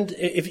want them,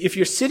 if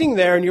you're sitting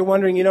there and you're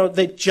wondering,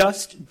 they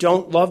just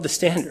don't love the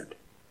standard.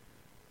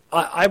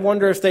 I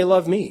wonder if they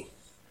love me.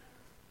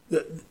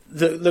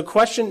 The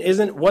question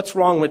isn't what's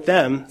wrong with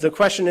them. The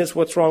question is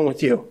what's wrong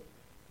with you.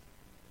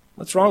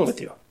 What's wrong with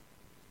you?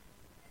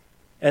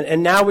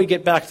 And now we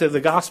get back to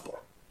the gospel.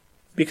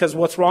 Because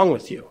what's wrong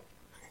with you?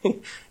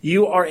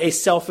 You are a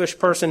selfish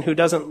person who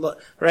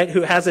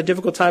who has a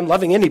difficult time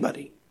loving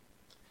anybody.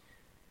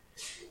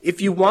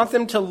 If you want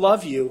them to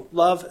love you,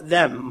 love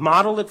them.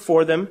 Model it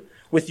for them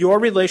with your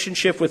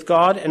relationship with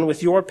God and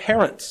with your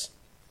parents.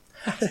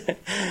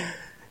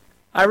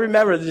 I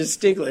remember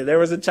distinctly, there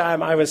was a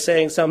time I was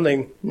saying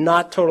something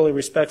not totally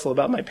respectful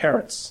about my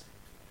parents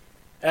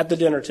at the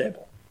dinner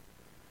table.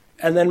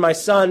 And then my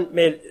son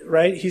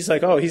he's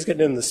like, oh, he's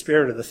getting in the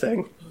spirit of the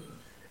thing.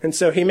 And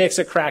so he makes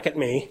a crack at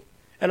me,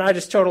 and I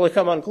just totally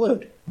come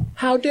unglued.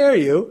 How dare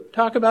you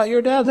talk about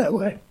your dad that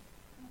way?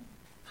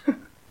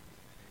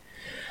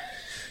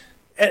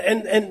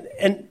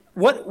 and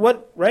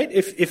what right?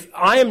 If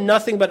I am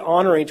nothing but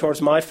honoring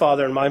towards my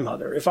father and my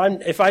mother, if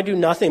I do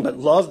nothing but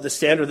love the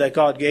standard that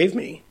God gave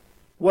me,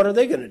 what are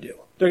they going to do?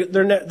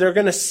 They're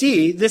going to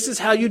see this is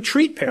how you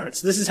treat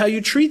parents. This is how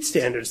you treat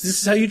standards. This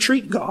is how you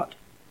treat God.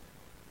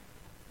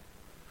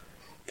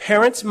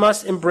 Parents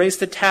must embrace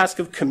the task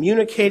of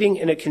communicating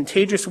in a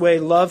contagious way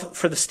love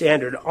for the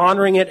standard,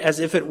 honoring it as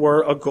if it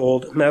were a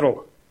gold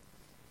medal.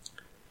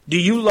 Do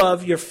you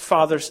love your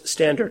father's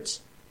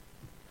standards?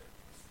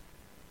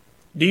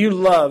 Do you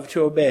love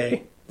to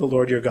obey the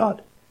Lord your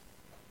God,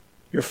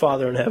 your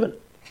Father in heaven?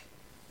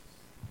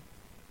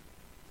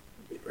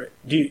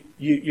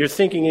 You're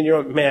thinking in your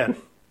own, man,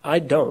 I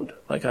don't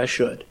like I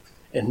should.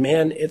 And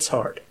man, it's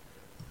hard.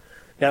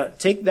 Now,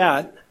 take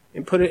that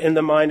and put it in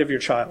the mind of your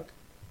child.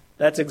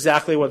 That's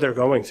exactly what they're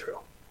going through.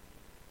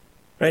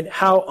 Right?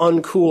 How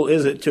uncool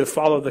is it to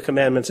follow the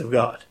commandments of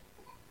God?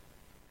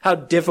 How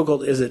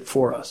difficult is it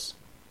for us?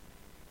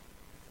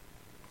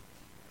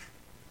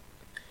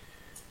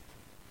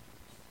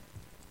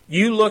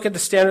 You look at the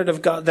standard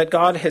of God that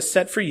God has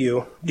set for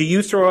you. Do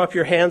you throw up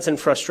your hands in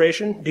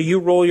frustration? Do you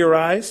roll your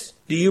eyes?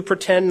 Do you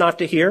pretend not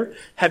to hear?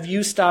 Have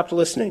you stopped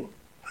listening?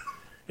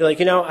 You're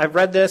like, I've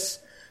read this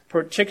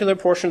particular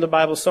portion of the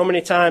Bible so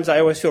many times, I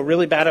always feel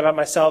really bad about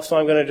myself, so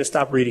I'm going to just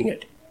stop reading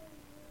it.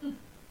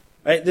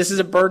 Right? This is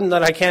a burden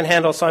that I can't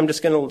handle, so I'm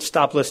just going to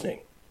stop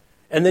listening.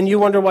 And then you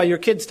wonder why your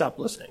kids stop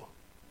listening.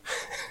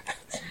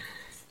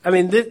 I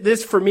mean,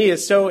 this for me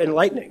is so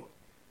enlightening.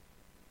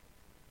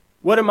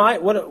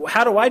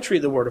 How do I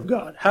treat the Word of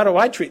God? How do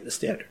I treat the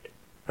standard?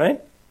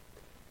 Right?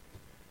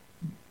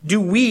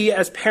 Do we,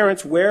 as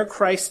parents, wear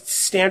Christ's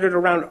standard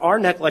around our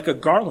neck like a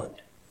garland?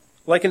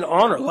 Like an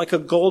honor, like a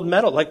gold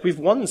medal, like we've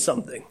won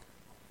something?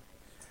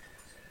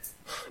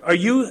 Are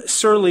you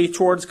surly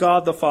towards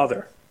God the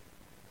Father?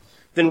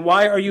 Then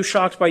why are you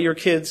shocked by your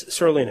kids'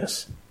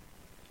 surliness?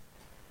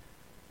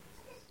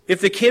 If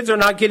the kids are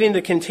not getting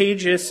the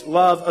contagious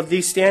love of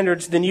these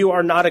standards, then you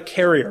are not a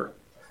carrier.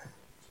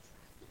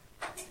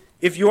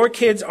 If your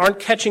kids aren't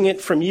catching it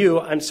from you,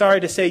 I'm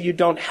sorry to say you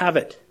don't have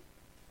it.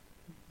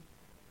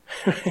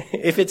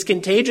 If it's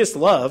contagious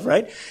love,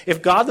 right?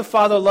 If God the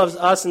Father loves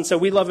us and so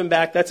we love him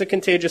back, that's a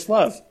contagious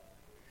love.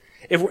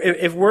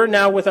 If we're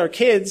now with our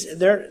kids,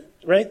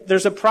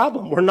 there's a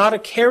problem. We're not a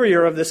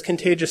carrier of this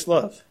contagious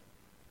love.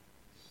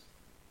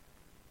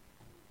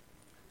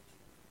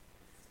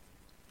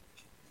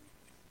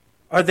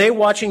 Are they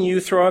watching you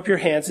throw up your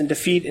hands in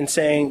defeat and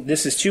saying,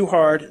 this is too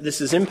hard,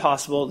 this is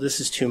impossible, this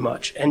is too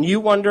much? And you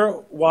wonder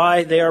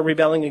why they are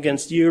rebelling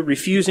against you,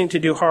 refusing to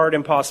do hard,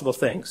 impossible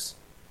things.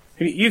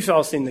 You've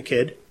all seen the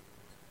kid.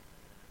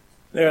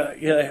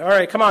 You're like, all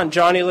right, come on,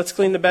 Johnny, let's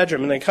clean the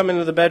bedroom. And they come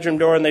into the bedroom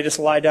door and they just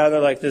lie down.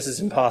 They're like, this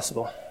is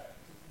impossible. I'm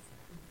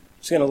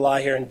just going to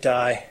lie here and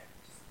die.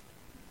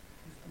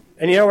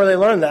 And you know where they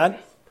learned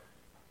that?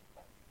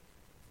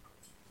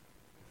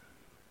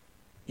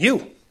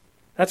 You.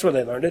 That's where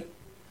they learned it.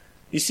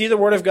 You see the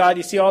Word of God,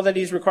 you see all that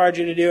he's required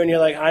you to do, and you're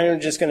like, I'm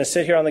just going to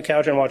sit here on the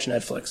couch and watch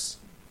Netflix.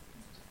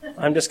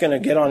 I'm just going to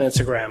get on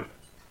Instagram.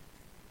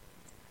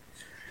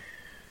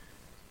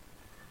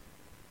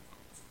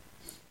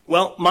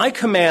 Well, my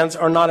commands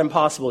are not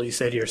impossible, you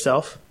say to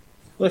yourself.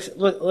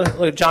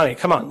 Look, Johnny,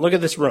 come on, look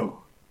at this room.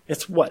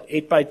 It's what,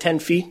 8 by 10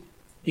 feet?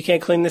 You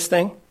can't clean this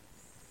thing?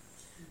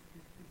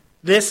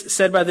 This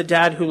said by the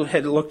dad who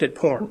had looked at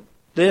porn.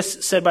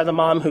 This said by the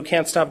mom who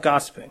can't stop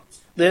gossiping.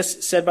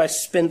 This said by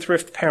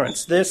spendthrift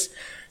parents. This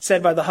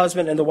said by the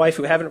husband and the wife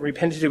who haven't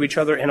repented to each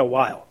other in a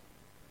while.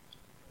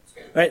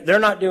 Right? They're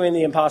not doing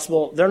the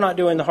impossible. They're not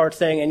doing the hard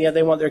thing, and yet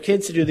they want their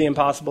kids to do the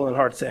impossible and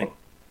hard thing.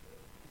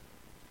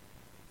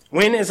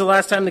 When is the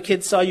last time the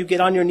kids saw you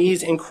get on your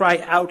knees and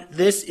cry out,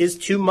 this is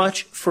too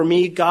much for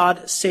me,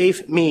 God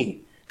save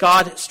me,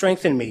 God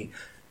strengthen me,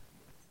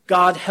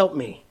 God help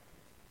me?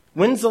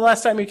 When's the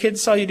last time your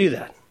kids saw you do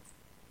that?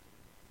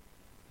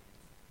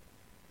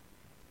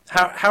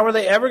 How are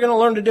they ever going to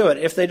learn to do it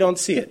if they don't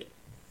see it?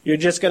 You're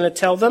just going to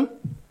tell them?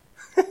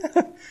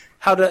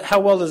 How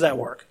well does that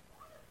work?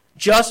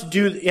 Just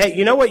do, hey,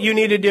 you know what you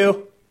need to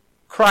do?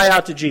 Cry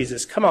out to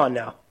Jesus. Come on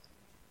now.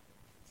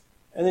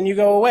 And then you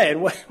go away.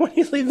 And what do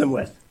you leave them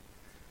with?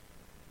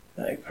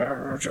 Like,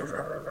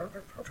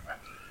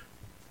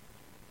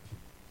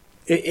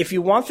 if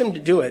you want them to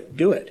do it,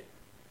 do it.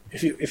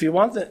 If you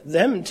want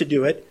them to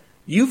do it,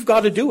 you've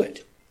got to do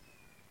it.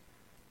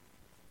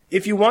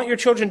 If you want your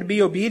children to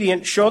be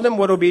obedient, show them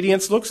what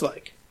obedience looks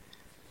like.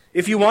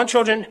 If you want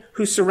children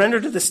who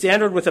surrender to the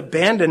standard with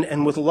abandon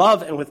and with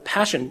love and with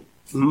passion,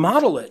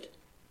 model it.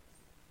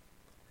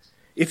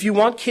 If you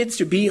want kids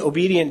to be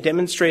obedient,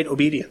 demonstrate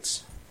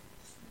obedience.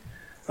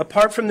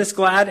 Apart from this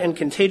glad and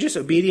contagious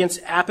obedience,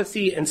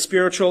 apathy and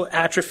spiritual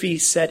atrophy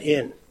set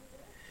in.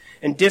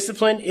 And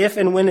discipline, if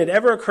and when it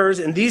ever occurs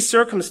in these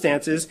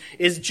circumstances,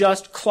 is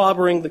just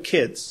clobbering the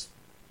kids.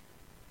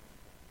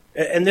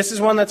 And this is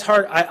one that's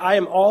hard. I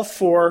am all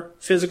for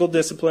physical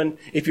discipline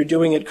if you're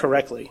doing it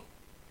correctly.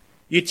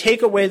 You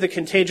take away the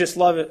contagious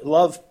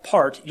love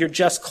part, you're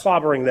just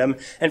clobbering them,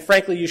 and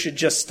frankly, you should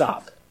just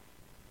stop.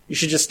 You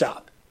should just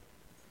stop.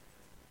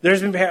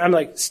 There's been parents, I'm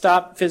like,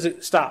 stop.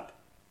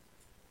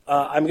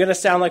 I'm going to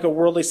sound like a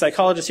worldly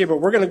psychologist here,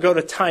 but we're going to go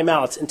to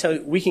timeouts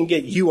until we can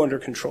get you under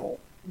control.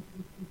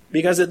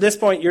 Because at this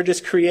point, you're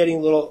just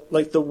creating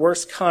like the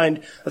worst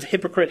kind of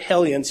hypocrite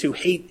hellions who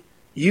hate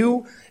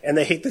you, and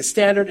they hate the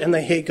standard, and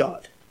they hate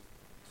God.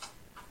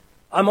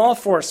 I'm all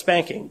for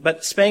spanking,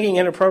 but spanking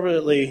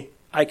inappropriately,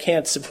 I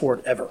can't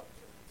support ever.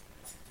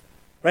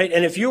 Right?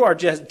 And if you are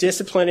just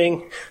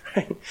disciplining,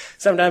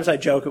 sometimes I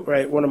joke,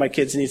 right? One of my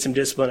kids needs some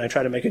discipline. I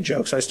try to make a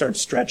joke, so I start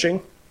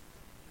stretching.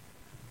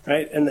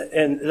 Right?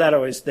 And they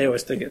always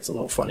think it's a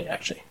little funny,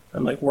 actually.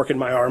 I'm like working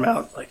my arm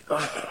out, like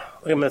I'm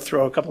going to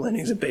throw a couple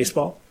innings of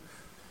baseball.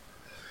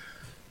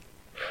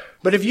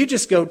 But if you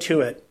just go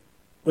to it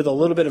with a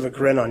little bit of a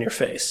grin on your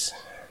face,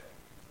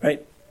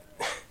 right?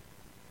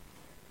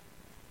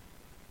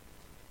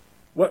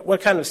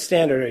 What kind of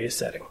standard are you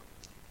setting?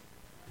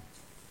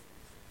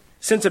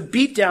 Since a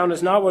beatdown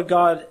is not what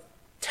God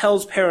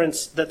tells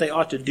parents that they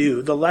ought to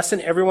do, the lesson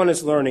everyone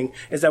is learning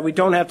is that we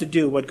don't have to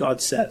do what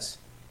God says.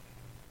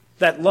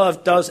 That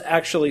love does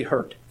actually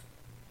hurt.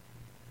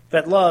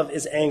 That love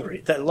is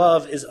angry. That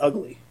love is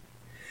ugly.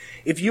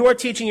 If you are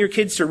teaching your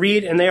kids to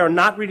read and they are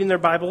not reading their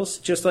Bibles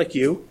just like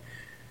you,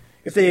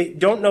 if they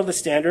don't know the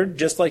standard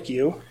just like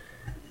you,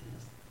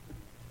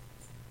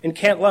 and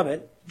can't love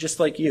it just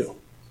like you.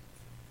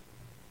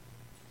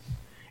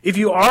 If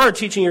you are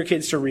teaching your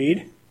kids to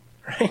read,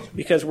 right,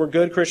 because we're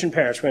good Christian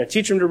parents, we're going to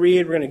teach them to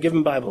read, we're going to give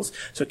them Bibles.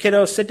 So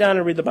kiddos, sit down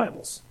and read the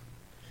Bibles.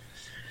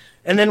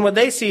 And then what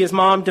they see is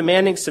mom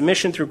demanding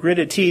submission through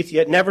gritted teeth,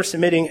 yet never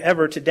submitting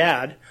ever to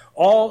dad.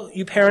 All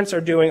you parents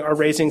are doing are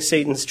raising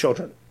Satan's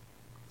children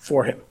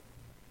for him.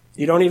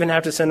 You don't even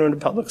have to send them to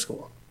public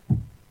school.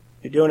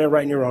 You're doing it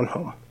right in your own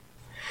home.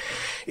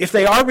 If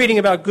they are reading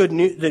about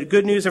the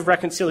good news of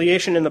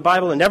reconciliation in the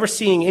Bible and never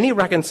seeing any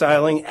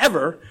reconciling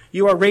ever,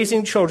 you are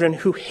raising children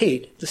who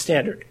hate the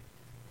standard.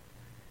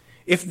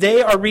 If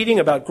they are reading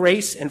about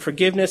grace and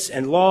forgiveness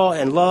and law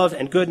and love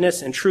and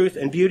goodness and truth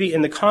and beauty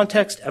in the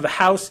context of a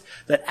house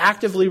that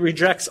actively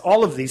rejects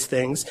all of these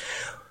things,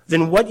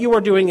 then what you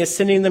are doing is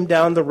sending them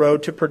down the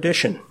road to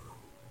perdition.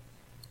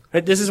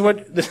 Right? This is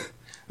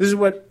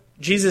what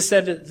Jesus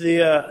said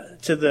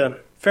to the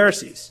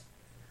Pharisees.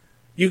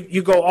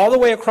 You go all the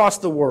way across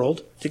the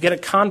world to get a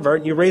convert,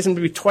 and you raise him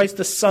to be twice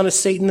the son of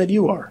Satan that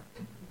you are.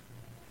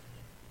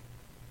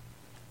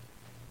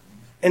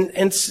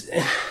 And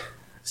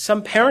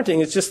some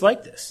parenting is just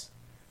like this.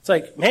 It's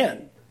like,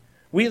 man,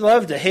 we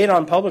love to hate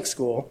on public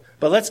school,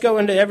 but let's go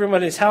into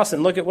everybody's house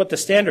and look at what the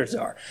standards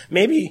are.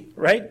 Maybe,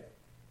 right?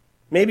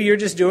 Maybe you're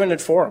just doing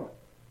it for them.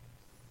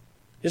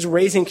 Just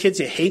raising kids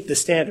who hate the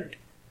standard.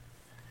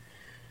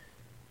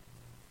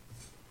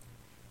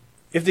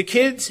 If the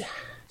kids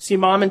see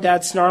mom and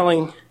dad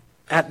snarling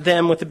at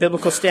them with the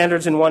biblical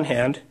standards in one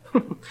hand,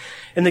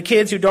 and the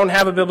kids who don't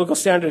have a biblical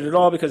standard at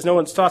all because no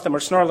one's taught them are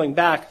snarling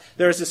back,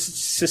 there's a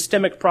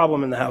systemic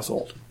problem in the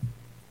household.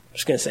 I'm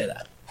just going to say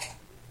that.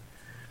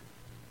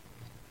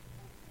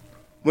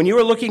 When you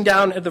are looking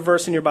down at the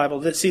verse in your Bible,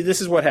 this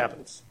is what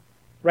happens.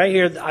 Right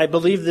here, I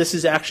believe this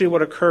is actually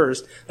what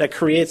occurs that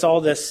creates all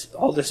this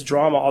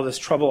drama, all this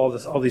trouble,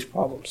 all these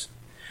problems.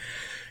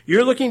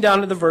 You're looking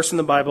down at the verse in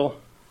the Bible.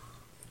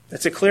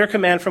 It's a clear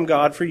command from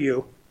God for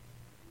you.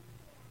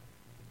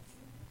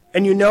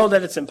 And you know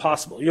that it's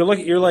impossible.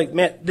 You're like,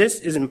 man, this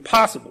is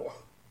impossible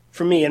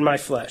for me in my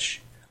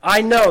flesh.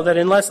 I know that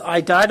unless I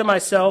die to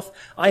myself,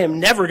 I am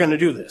never going to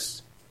do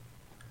this.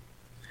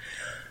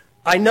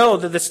 I know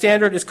that the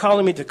standard is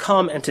calling me to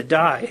come and to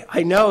die.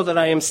 I know that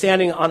I am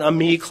standing on a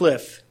me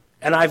cliff,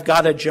 and I've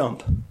got to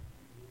jump.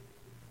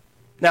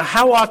 Now,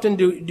 how often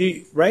do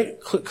you, right,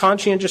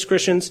 conscientious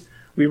Christians,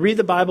 we read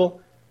the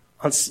Bible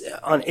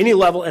on any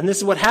level, and this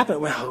is what happened.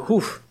 Well,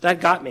 whew,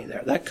 that got me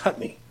there. That cut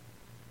me.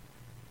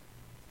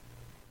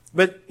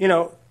 But,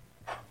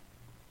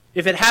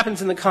 if it happens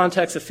in the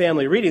context of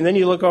family reading, then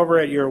you look over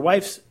at your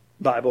wife's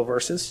Bible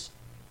verses.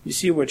 You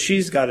see what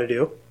she's got to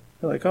do.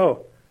 You're like,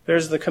 oh,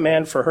 there's the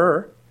command for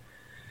her.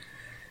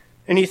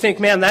 And you think,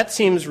 man, that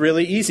seems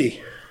really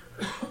easy.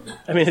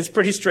 I mean, it's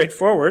pretty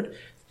straightforward.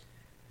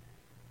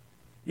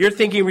 You're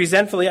thinking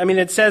resentfully. I mean,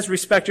 it says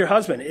respect your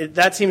husband.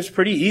 That seems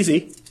pretty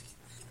easy.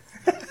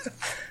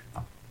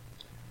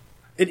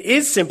 It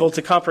is simple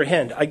to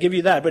comprehend. I give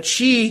you that. But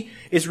she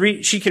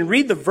can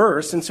read the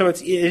verse, and so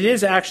it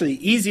is actually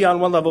easy on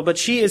one level, but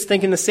she is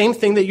thinking the same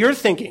thing that you're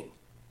thinking.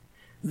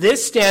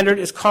 This standard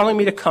is calling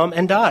me to come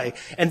and die.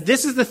 And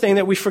this is the thing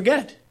that we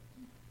forget.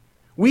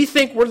 We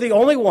think we're the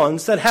only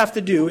ones that have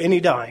to do any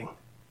dying.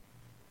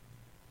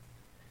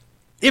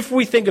 If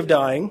we think of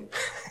dying,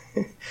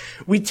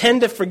 we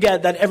tend to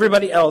forget that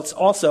everybody else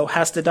also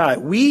has to die.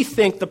 We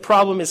think the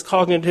problem is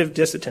cognitive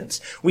dissonance.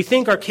 We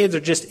think our kids are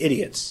just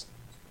idiots.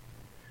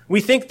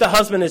 We think the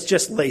husband is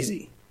just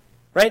lazy.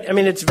 Right? I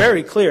mean, it's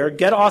very clear.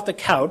 Get off the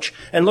couch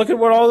and look at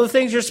what all the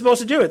things you're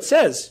supposed to do. It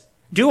says,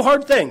 do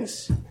hard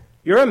things.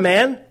 You're a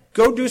man,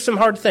 go do some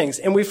hard things.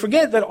 And we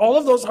forget that all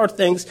of those hard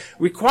things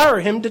require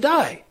him to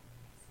die.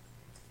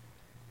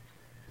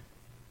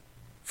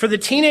 For the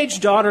teenage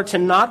daughter to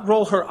not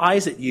roll her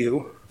eyes at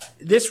you,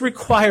 this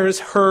requires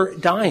her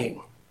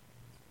dying.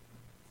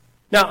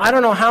 Now, I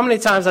don't know how many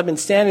times I've been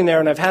standing there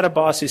and I've had a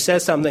boss who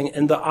says something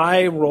and the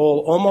eye roll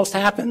almost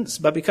happens,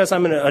 but because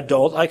I'm an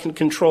adult, I can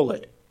control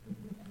it.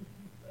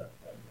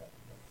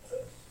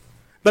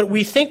 But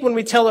we think when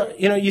we tell her,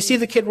 you see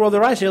the kid roll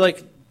their eyes, you're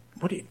like,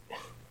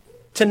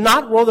 to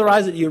not roll their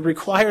eyes at you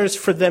requires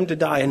for them to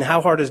die, and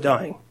how hard is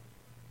dying?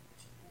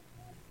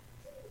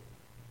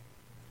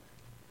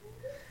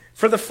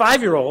 For the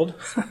 5-year-old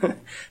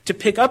to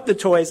pick up the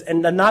toys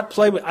and to not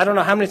play with, I don't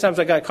know how many times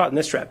I got caught in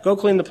this trap. Go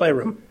clean the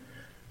playroom.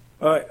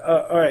 All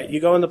right,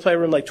 you go in the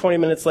playroom like 20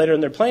 minutes later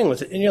and they're playing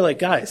with it, and you're like,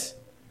 guys,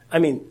 I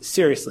mean,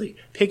 seriously,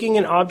 picking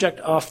an object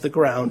off the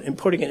ground and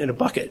putting it in a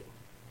bucket.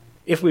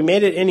 If we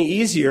made it any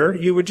easier,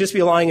 you would just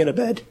be lying in a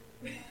bed.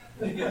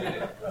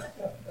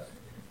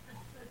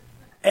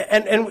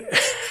 And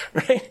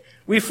right?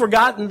 We've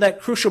forgotten that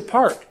crucial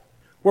part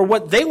where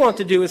what they want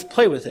to do is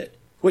play with it.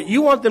 What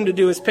you want them to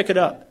do is pick it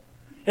up.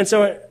 And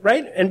so,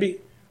 right?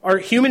 Are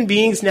human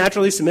beings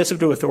naturally submissive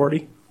to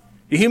authority?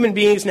 Do human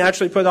beings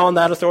naturally put on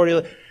that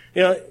authority?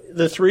 The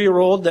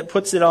 3-year-old that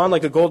puts it on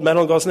like a gold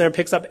medal and goes in there and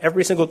picks up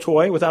every single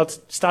toy without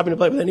stopping to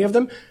play with any of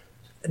them?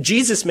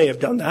 Jesus may have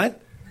done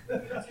that,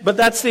 but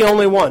that's the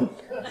only one.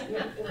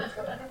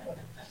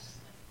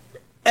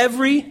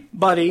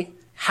 Everybody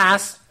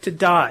has to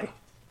die.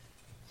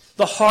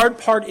 The hard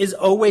part is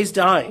always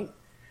dying.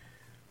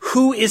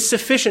 Who is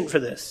sufficient for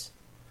this?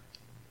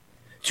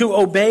 To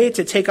obey,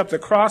 to take up the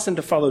cross, and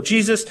to follow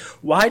Jesus.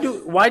 Why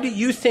do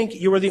you think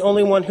you are the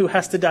only one who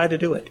has to die to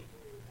do it?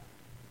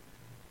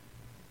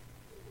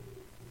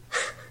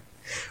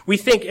 We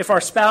think if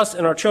our spouse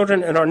and our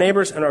children and our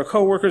neighbors and our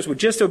coworkers would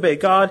just obey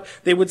God,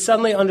 they would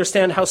suddenly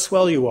understand how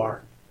swell you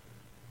are.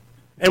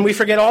 And we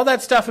forget all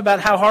that stuff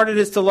about how hard it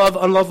is to love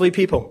unlovely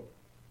people.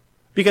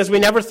 Because we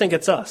never think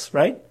it's us,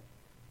 right?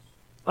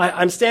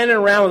 I'm standing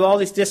around with all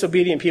these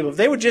disobedient people. If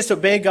they would just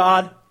obey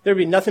God, there would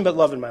be nothing but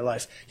love in my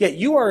life. Yet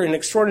you are an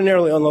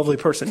extraordinarily unlovely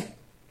person.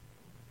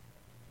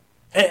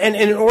 And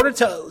in order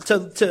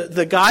to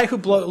the guy who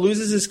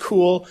loses his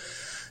cool,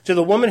 to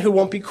the woman who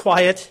won't be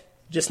quiet,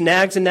 just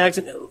nags and nags,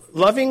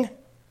 loving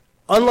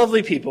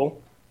unlovely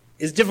people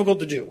is difficult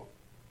to do.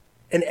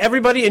 And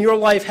everybody in your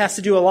life has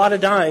to do a lot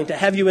of dying to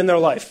have you in their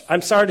life.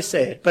 I'm sorry to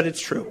say it, but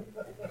it's true.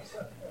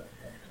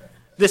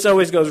 This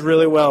always goes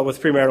really well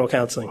with premarital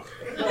counseling.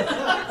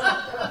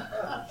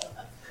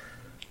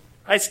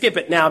 I skip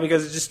it now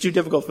because it's just too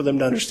difficult for them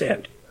to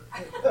understand.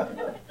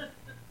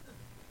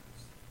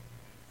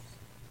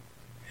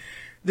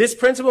 This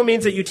principle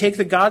means that you take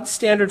the God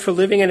standard for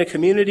living in a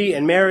community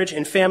and marriage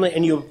and family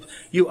and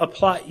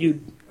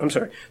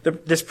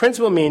this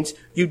principle means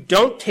you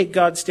don't take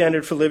God's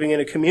standard for living in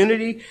a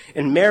community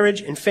and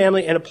marriage and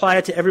family and apply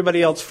it to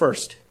everybody else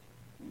first.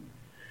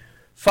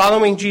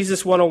 Following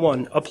Jesus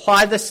 101,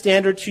 apply the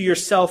standard to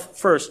yourself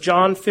first.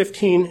 John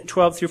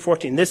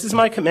 15:12-14. This is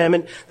my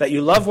commandment, that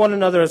you love one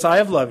another as I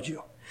have loved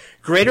you.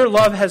 Greater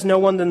love has no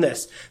one than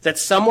this, that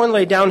someone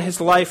lay down his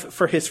life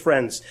for his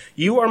friends.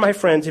 You are my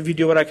friends if you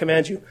do what I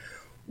command you.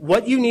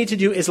 What you need to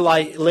do is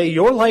lay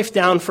your life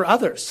down for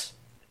others.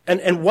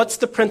 And what's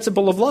the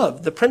principle of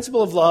love? The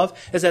principle of love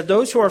is that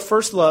those who are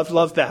first loved,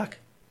 love back.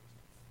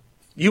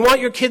 You want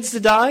your kids to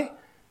die?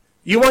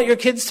 You want your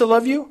kids to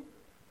love you?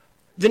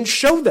 Then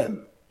show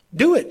them.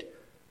 Do it.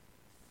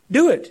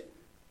 Do it.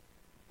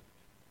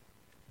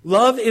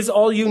 Love is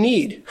all you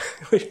need,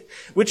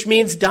 which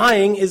means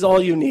dying is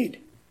all you need.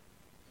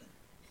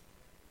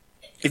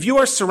 If you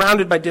are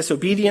surrounded by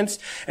disobedience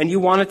and you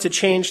want it to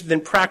change,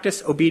 then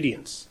practice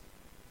obedience.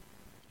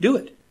 Do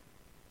it.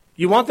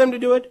 You want them to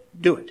do it?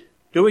 Do it.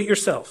 Do it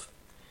yourself.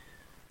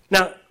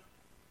 Now,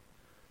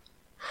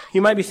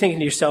 you might be thinking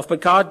to yourself, but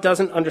God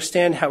doesn't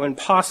understand how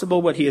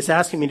impossible what he is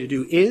asking me to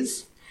do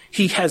is.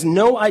 He has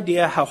no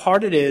idea how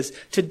hard it is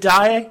to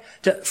die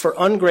for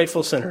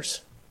ungrateful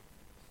sinners.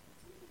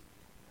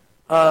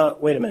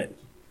 Wait a minute,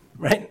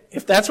 right?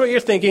 If that's what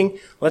you're thinking,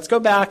 let's go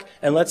back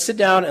and let's sit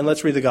down and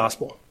let's read the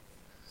gospel.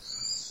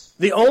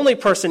 The only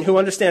person who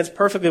understands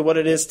perfectly what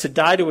it is to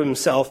die to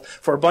himself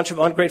for a bunch of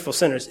ungrateful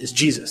sinners is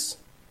Jesus.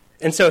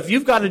 And so if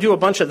you've got to do a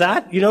bunch of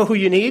that, you know who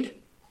you need?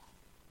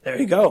 There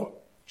you go.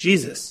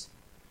 Jesus.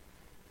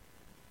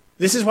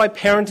 This is why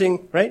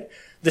parenting, right?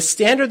 The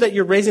standard that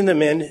you're raising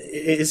them in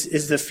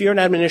is the fear and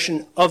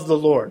admonition of the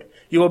Lord.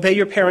 You obey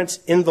your parents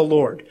in the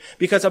Lord.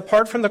 Because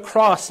apart from the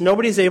cross,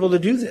 nobody's able to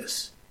do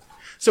this.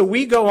 So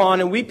we go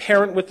on and we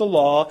parent with the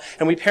law,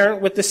 and we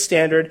parent with the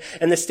standard,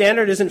 and the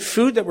standard isn't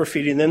food that we're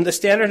feeding them. The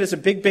standard is a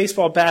big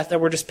baseball bat that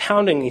we're just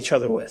pounding each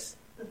other with.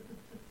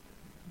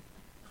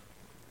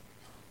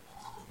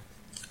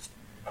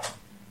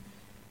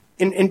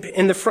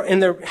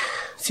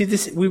 See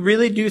this, we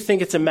really do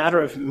think it's a matter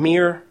of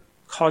mere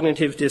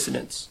cognitive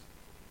dissonance.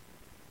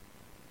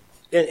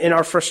 In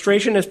our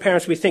frustration as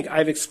parents, we think,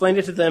 I've explained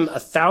it to them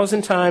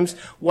 1,000 times.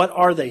 What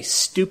are they,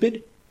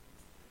 stupid?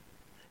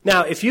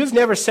 Now, if you've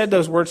never said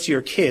those words to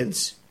your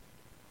kids,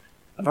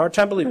 I have a hard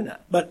time believing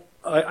that. But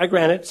I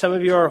grant it, some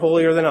of you are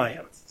holier than I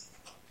am.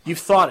 You've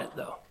thought it,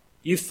 though.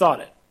 You've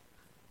thought it.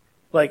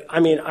 Like,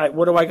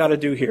 what do I got to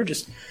do here?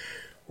 Just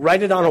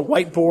write it on a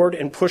whiteboard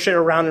and push it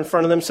around in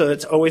front of them so that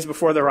it's always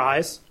before their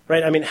eyes?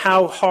 Right?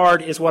 How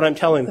hard is what I'm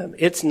telling them?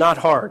 It's not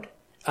hard.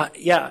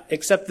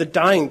 Except the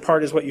dying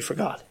part is what you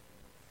forgot.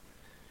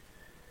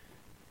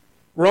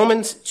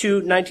 Romans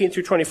 2:19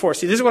 through 24.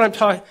 See, this is what I'm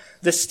talking.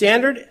 The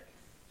standard,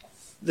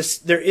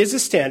 there is a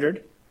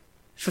standard.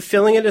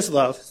 Fulfilling it is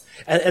love.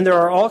 And there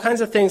are all kinds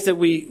of things that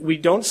we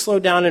don't slow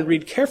down and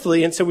read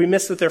carefully, and so we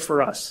miss that they're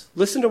for us.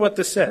 Listen to what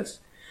this says.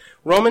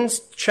 Romans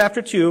chapter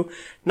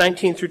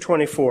 2:19 through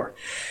 24.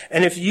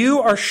 And if you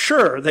are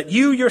sure that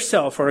you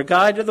yourself are a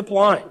guide to the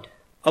blind,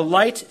 a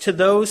light to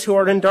those who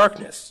are in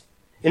darkness,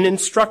 an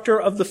instructor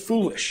of the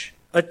foolish,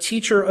 a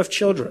teacher of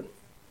children.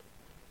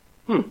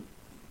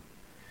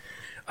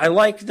 I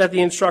like that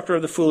the instructor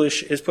of the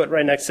foolish is put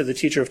right next to the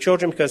teacher of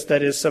children, because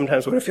that is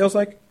sometimes what it feels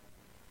like.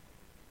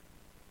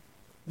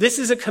 This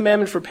is a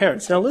commandment for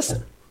parents. Now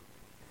listen.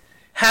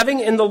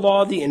 Having in the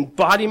law the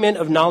embodiment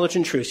of knowledge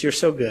and truth. You're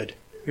so good.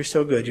 You're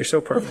so good. You're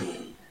so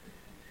perfect.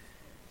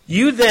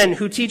 You then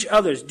who teach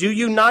others, do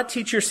you not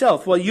teach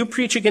yourself? While you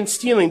preach against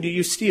stealing, do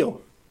you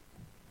steal?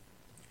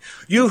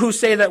 You who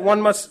say that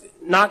one must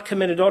not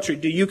commit adultery,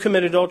 do you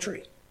commit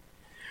adultery?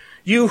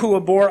 You who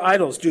abhor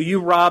idols, do you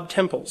rob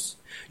temples?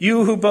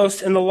 You who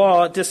boast in the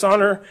law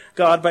dishonor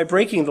God by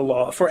breaking the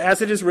law. For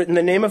as it is written,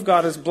 the name of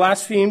God is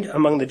blasphemed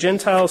among the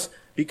Gentiles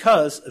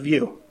because of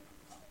you.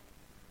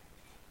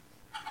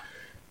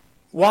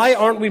 Why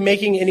aren't we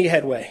making any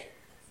headway?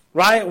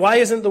 Why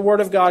isn't the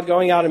word of God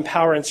going out in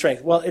power and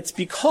strength? Well, it's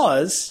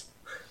because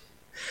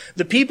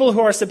the people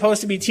who are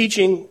supposed to be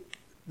teaching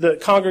the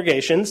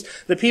congregations,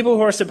 the people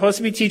who are supposed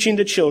to be teaching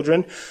the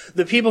children,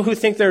 the people who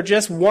think they're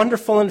just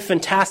wonderful and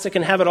fantastic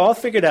and have it all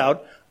figured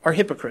out, are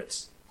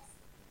hypocrites.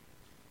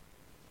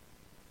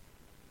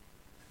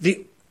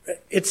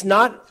 It's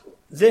not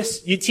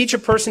this. You teach a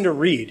person to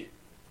read.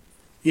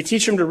 You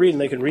teach them to read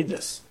and they can read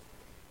this.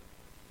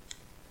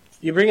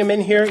 You bring them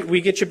in here, we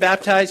get you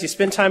baptized, you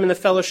spend time in the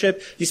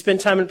fellowship, you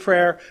spend time in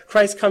prayer,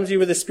 Christ comes to you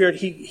with the Spirit,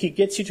 He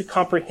gets you to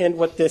comprehend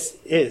what this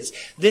is.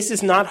 This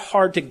is not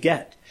hard to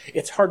get.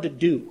 It's hard to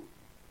do.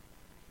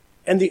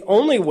 And the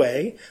only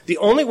way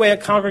a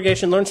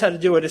congregation learns how to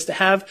do it is to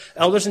have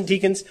elders and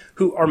deacons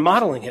who are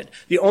modeling it.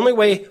 The only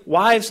way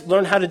wives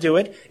learn how to do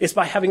it is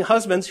by having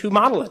husbands who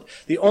model it.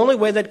 The only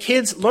way that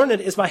kids learn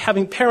it is by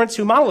having parents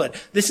who model it.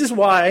 This is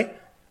why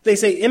they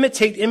say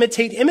imitate,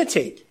 imitate,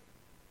 imitate.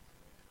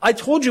 I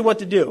told you what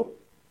to do.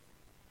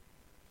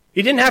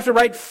 He didn't have to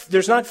write,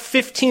 there's not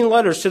 15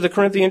 letters to the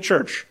Corinthian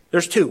church.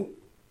 There's 2.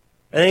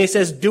 And then he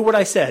says, do what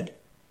I said.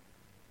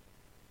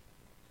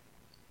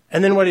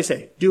 And then what did he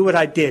say? Do what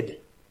I did.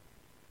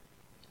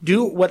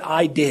 Do what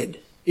I did.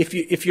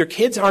 If your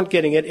kids aren't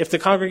getting it, if the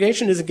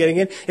congregation isn't getting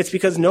it, it's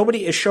because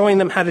nobody is showing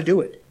them how to do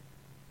it.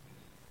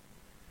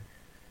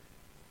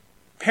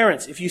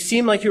 Parents, if you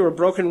seem like you're a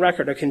broken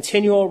record, a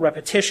continual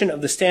repetition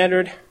of the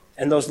standard,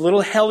 and those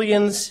little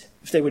hellions,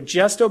 if they would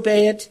just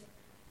obey it,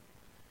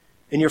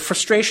 and your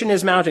frustration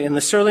is mounting, and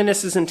the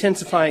surliness is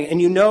intensifying,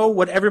 and you know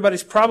what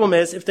everybody's problem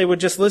is if they would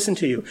just listen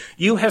to you,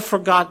 you have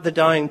forgot the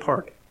dying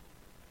part.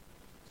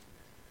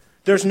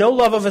 There's no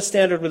love of a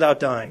standard without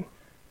dying.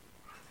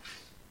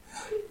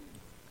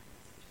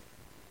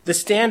 The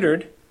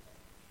standard,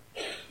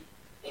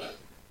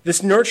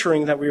 this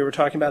nurturing that we were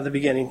talking about at the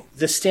beginning,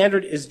 the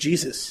standard is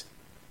Jesus.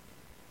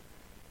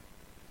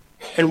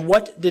 And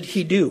what did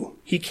he do?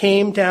 He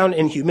came down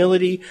in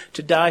humility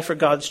to die for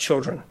God's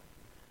children.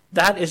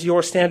 That is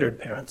your standard,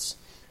 parents.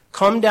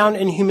 Come down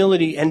in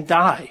humility and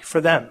die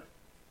for them.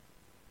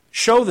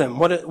 Show them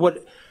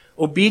what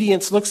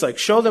obedience looks like.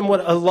 Show them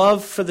what a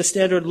love for the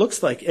standard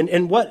looks like.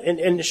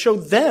 And show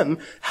them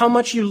how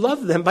much you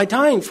love them by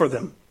dying for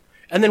them.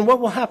 And then what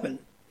will happen?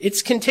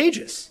 It's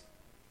contagious.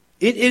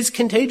 It is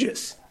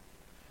contagious.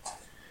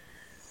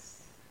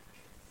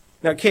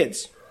 Now,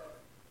 kids,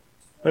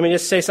 let me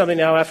just say something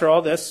now after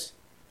all this.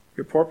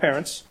 Your poor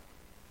parents.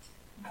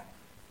 All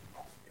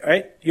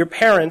right? Your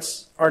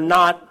parents are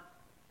not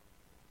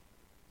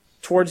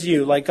towards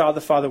you like God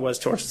the Father was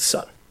towards the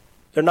Son.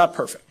 They're not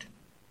perfect.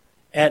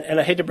 And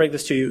I hate to break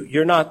this to you,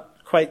 you're not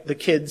quite the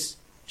kids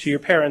to your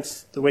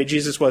parents the way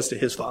Jesus was to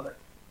his Father.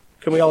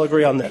 Can we all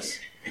agree on this?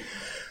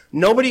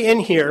 Nobody in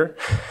here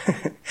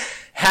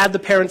had the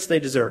parents they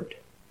deserved.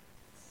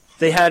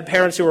 They had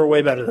parents who were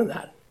way better than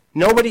that.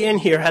 Nobody in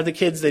here had the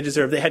kids they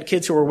deserved. They had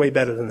kids who were way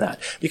better than that.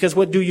 Because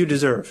what do you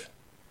deserve?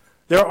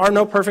 There are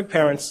no perfect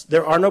parents.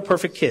 There are no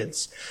perfect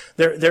kids.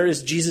 There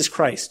is Jesus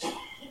Christ.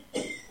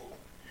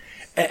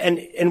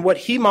 And what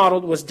he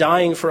modeled was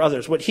dying for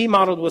others. What he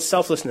modeled was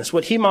selflessness.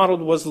 What he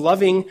modeled was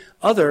loving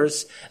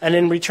others and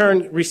in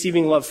return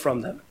receiving love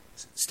from them.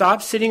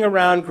 Stop sitting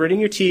around,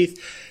 gritting your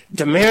teeth,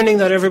 demanding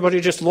that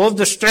everybody just love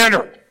the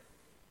standard.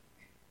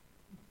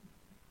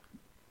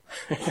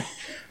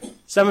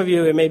 Some of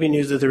you, it may be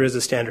news that there is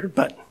a standard,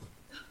 but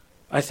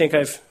I think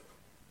I've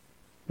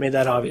made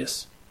that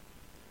obvious.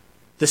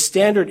 The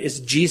standard is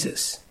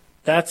Jesus.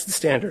 That's the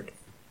standard.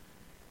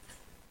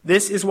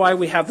 This is why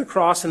we have the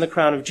cross and the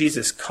crown of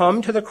Jesus.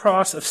 Come to the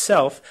cross of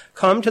self,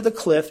 come to the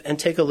cliff and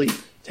take a leap.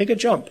 Take a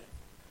jump.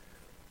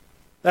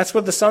 That's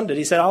what the Son did.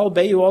 He said, I'll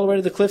obey you all the way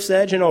to the cliff's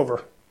edge and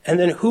over. And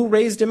then who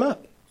raised him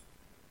up?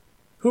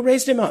 Who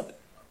raised him up?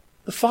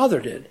 The Father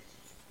did.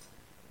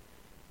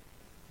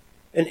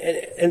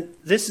 And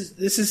this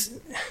is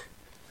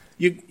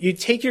you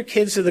take your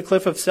kids to the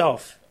cliff of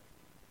self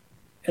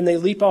and they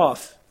leap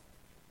off.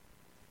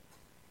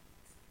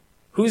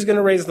 Who's going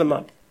to raise them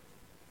up?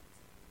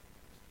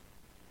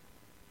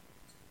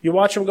 You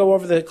watch them go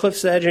over the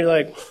cliff's edge and you're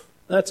like,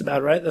 that's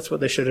about right. That's what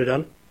they should have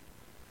done.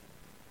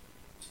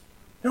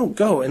 No,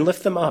 go and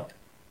lift them up.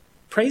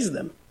 Praise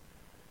them.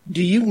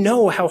 Do you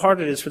know how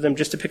hard it is for them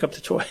just to pick up the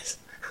toys?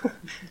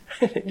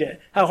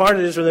 How hard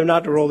it is for them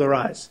not to roll their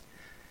eyes?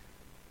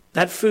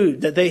 That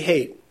food that they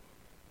hate,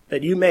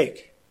 that you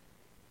make,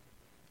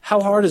 how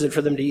hard is it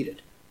for them to eat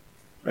it?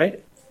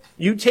 Right?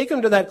 You take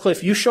them to that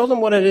cliff, you show them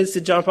what it is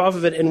to jump off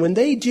of it, and when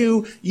they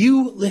do,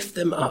 you lift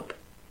them up.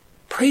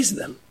 Praise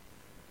them.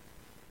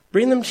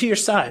 Bring them to your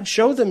side.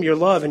 Show them your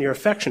love and your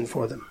affection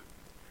for them.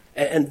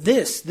 And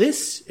this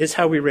is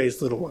how we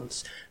raise little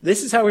ones.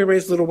 This is how we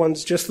raise little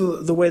ones, just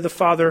the way the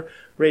Father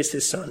raised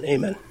his Son.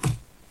 Amen.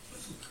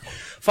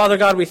 Father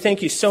God, we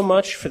thank you so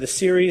much for the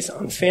series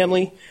on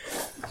family,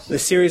 the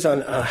series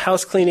on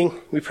house cleaning.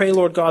 We pray,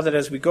 Lord God, that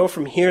as we go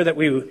from here, that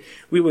we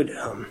would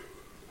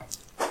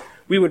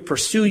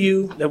pursue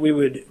you, that we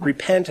would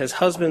repent as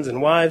husbands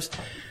and wives,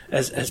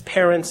 as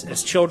parents,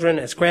 as children,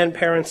 as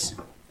grandparents,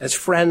 as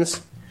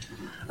friends.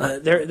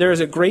 There is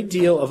a great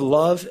deal of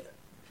love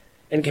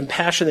and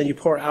compassion that you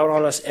pour out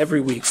on us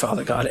every week,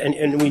 Father God.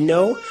 And we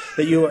know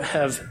that you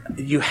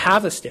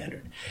have a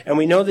standard. And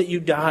we know that you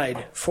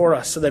died for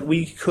us so that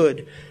we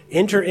could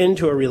enter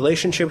into a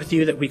relationship with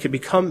you, that we could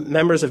become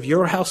members of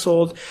your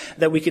household,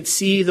 that we could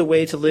see the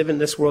way to live in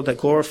this world that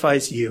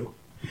glorifies you.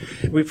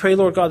 We pray,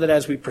 Lord God, that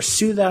as we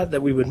pursue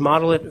that we would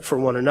model it for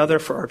one another,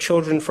 for our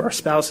children, for our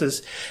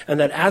spouses, and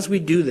that as we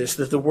do this,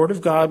 that the word of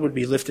God would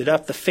be lifted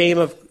up, the fame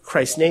of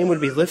Christ's name would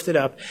be lifted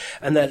up,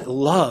 and that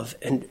love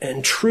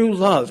and true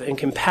love and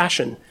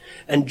compassion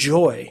and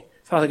joy,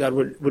 Father God,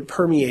 would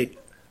permeate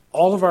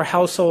all of our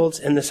households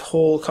and this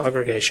whole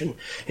congregation.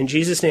 In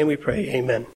Jesus' name we pray, amen.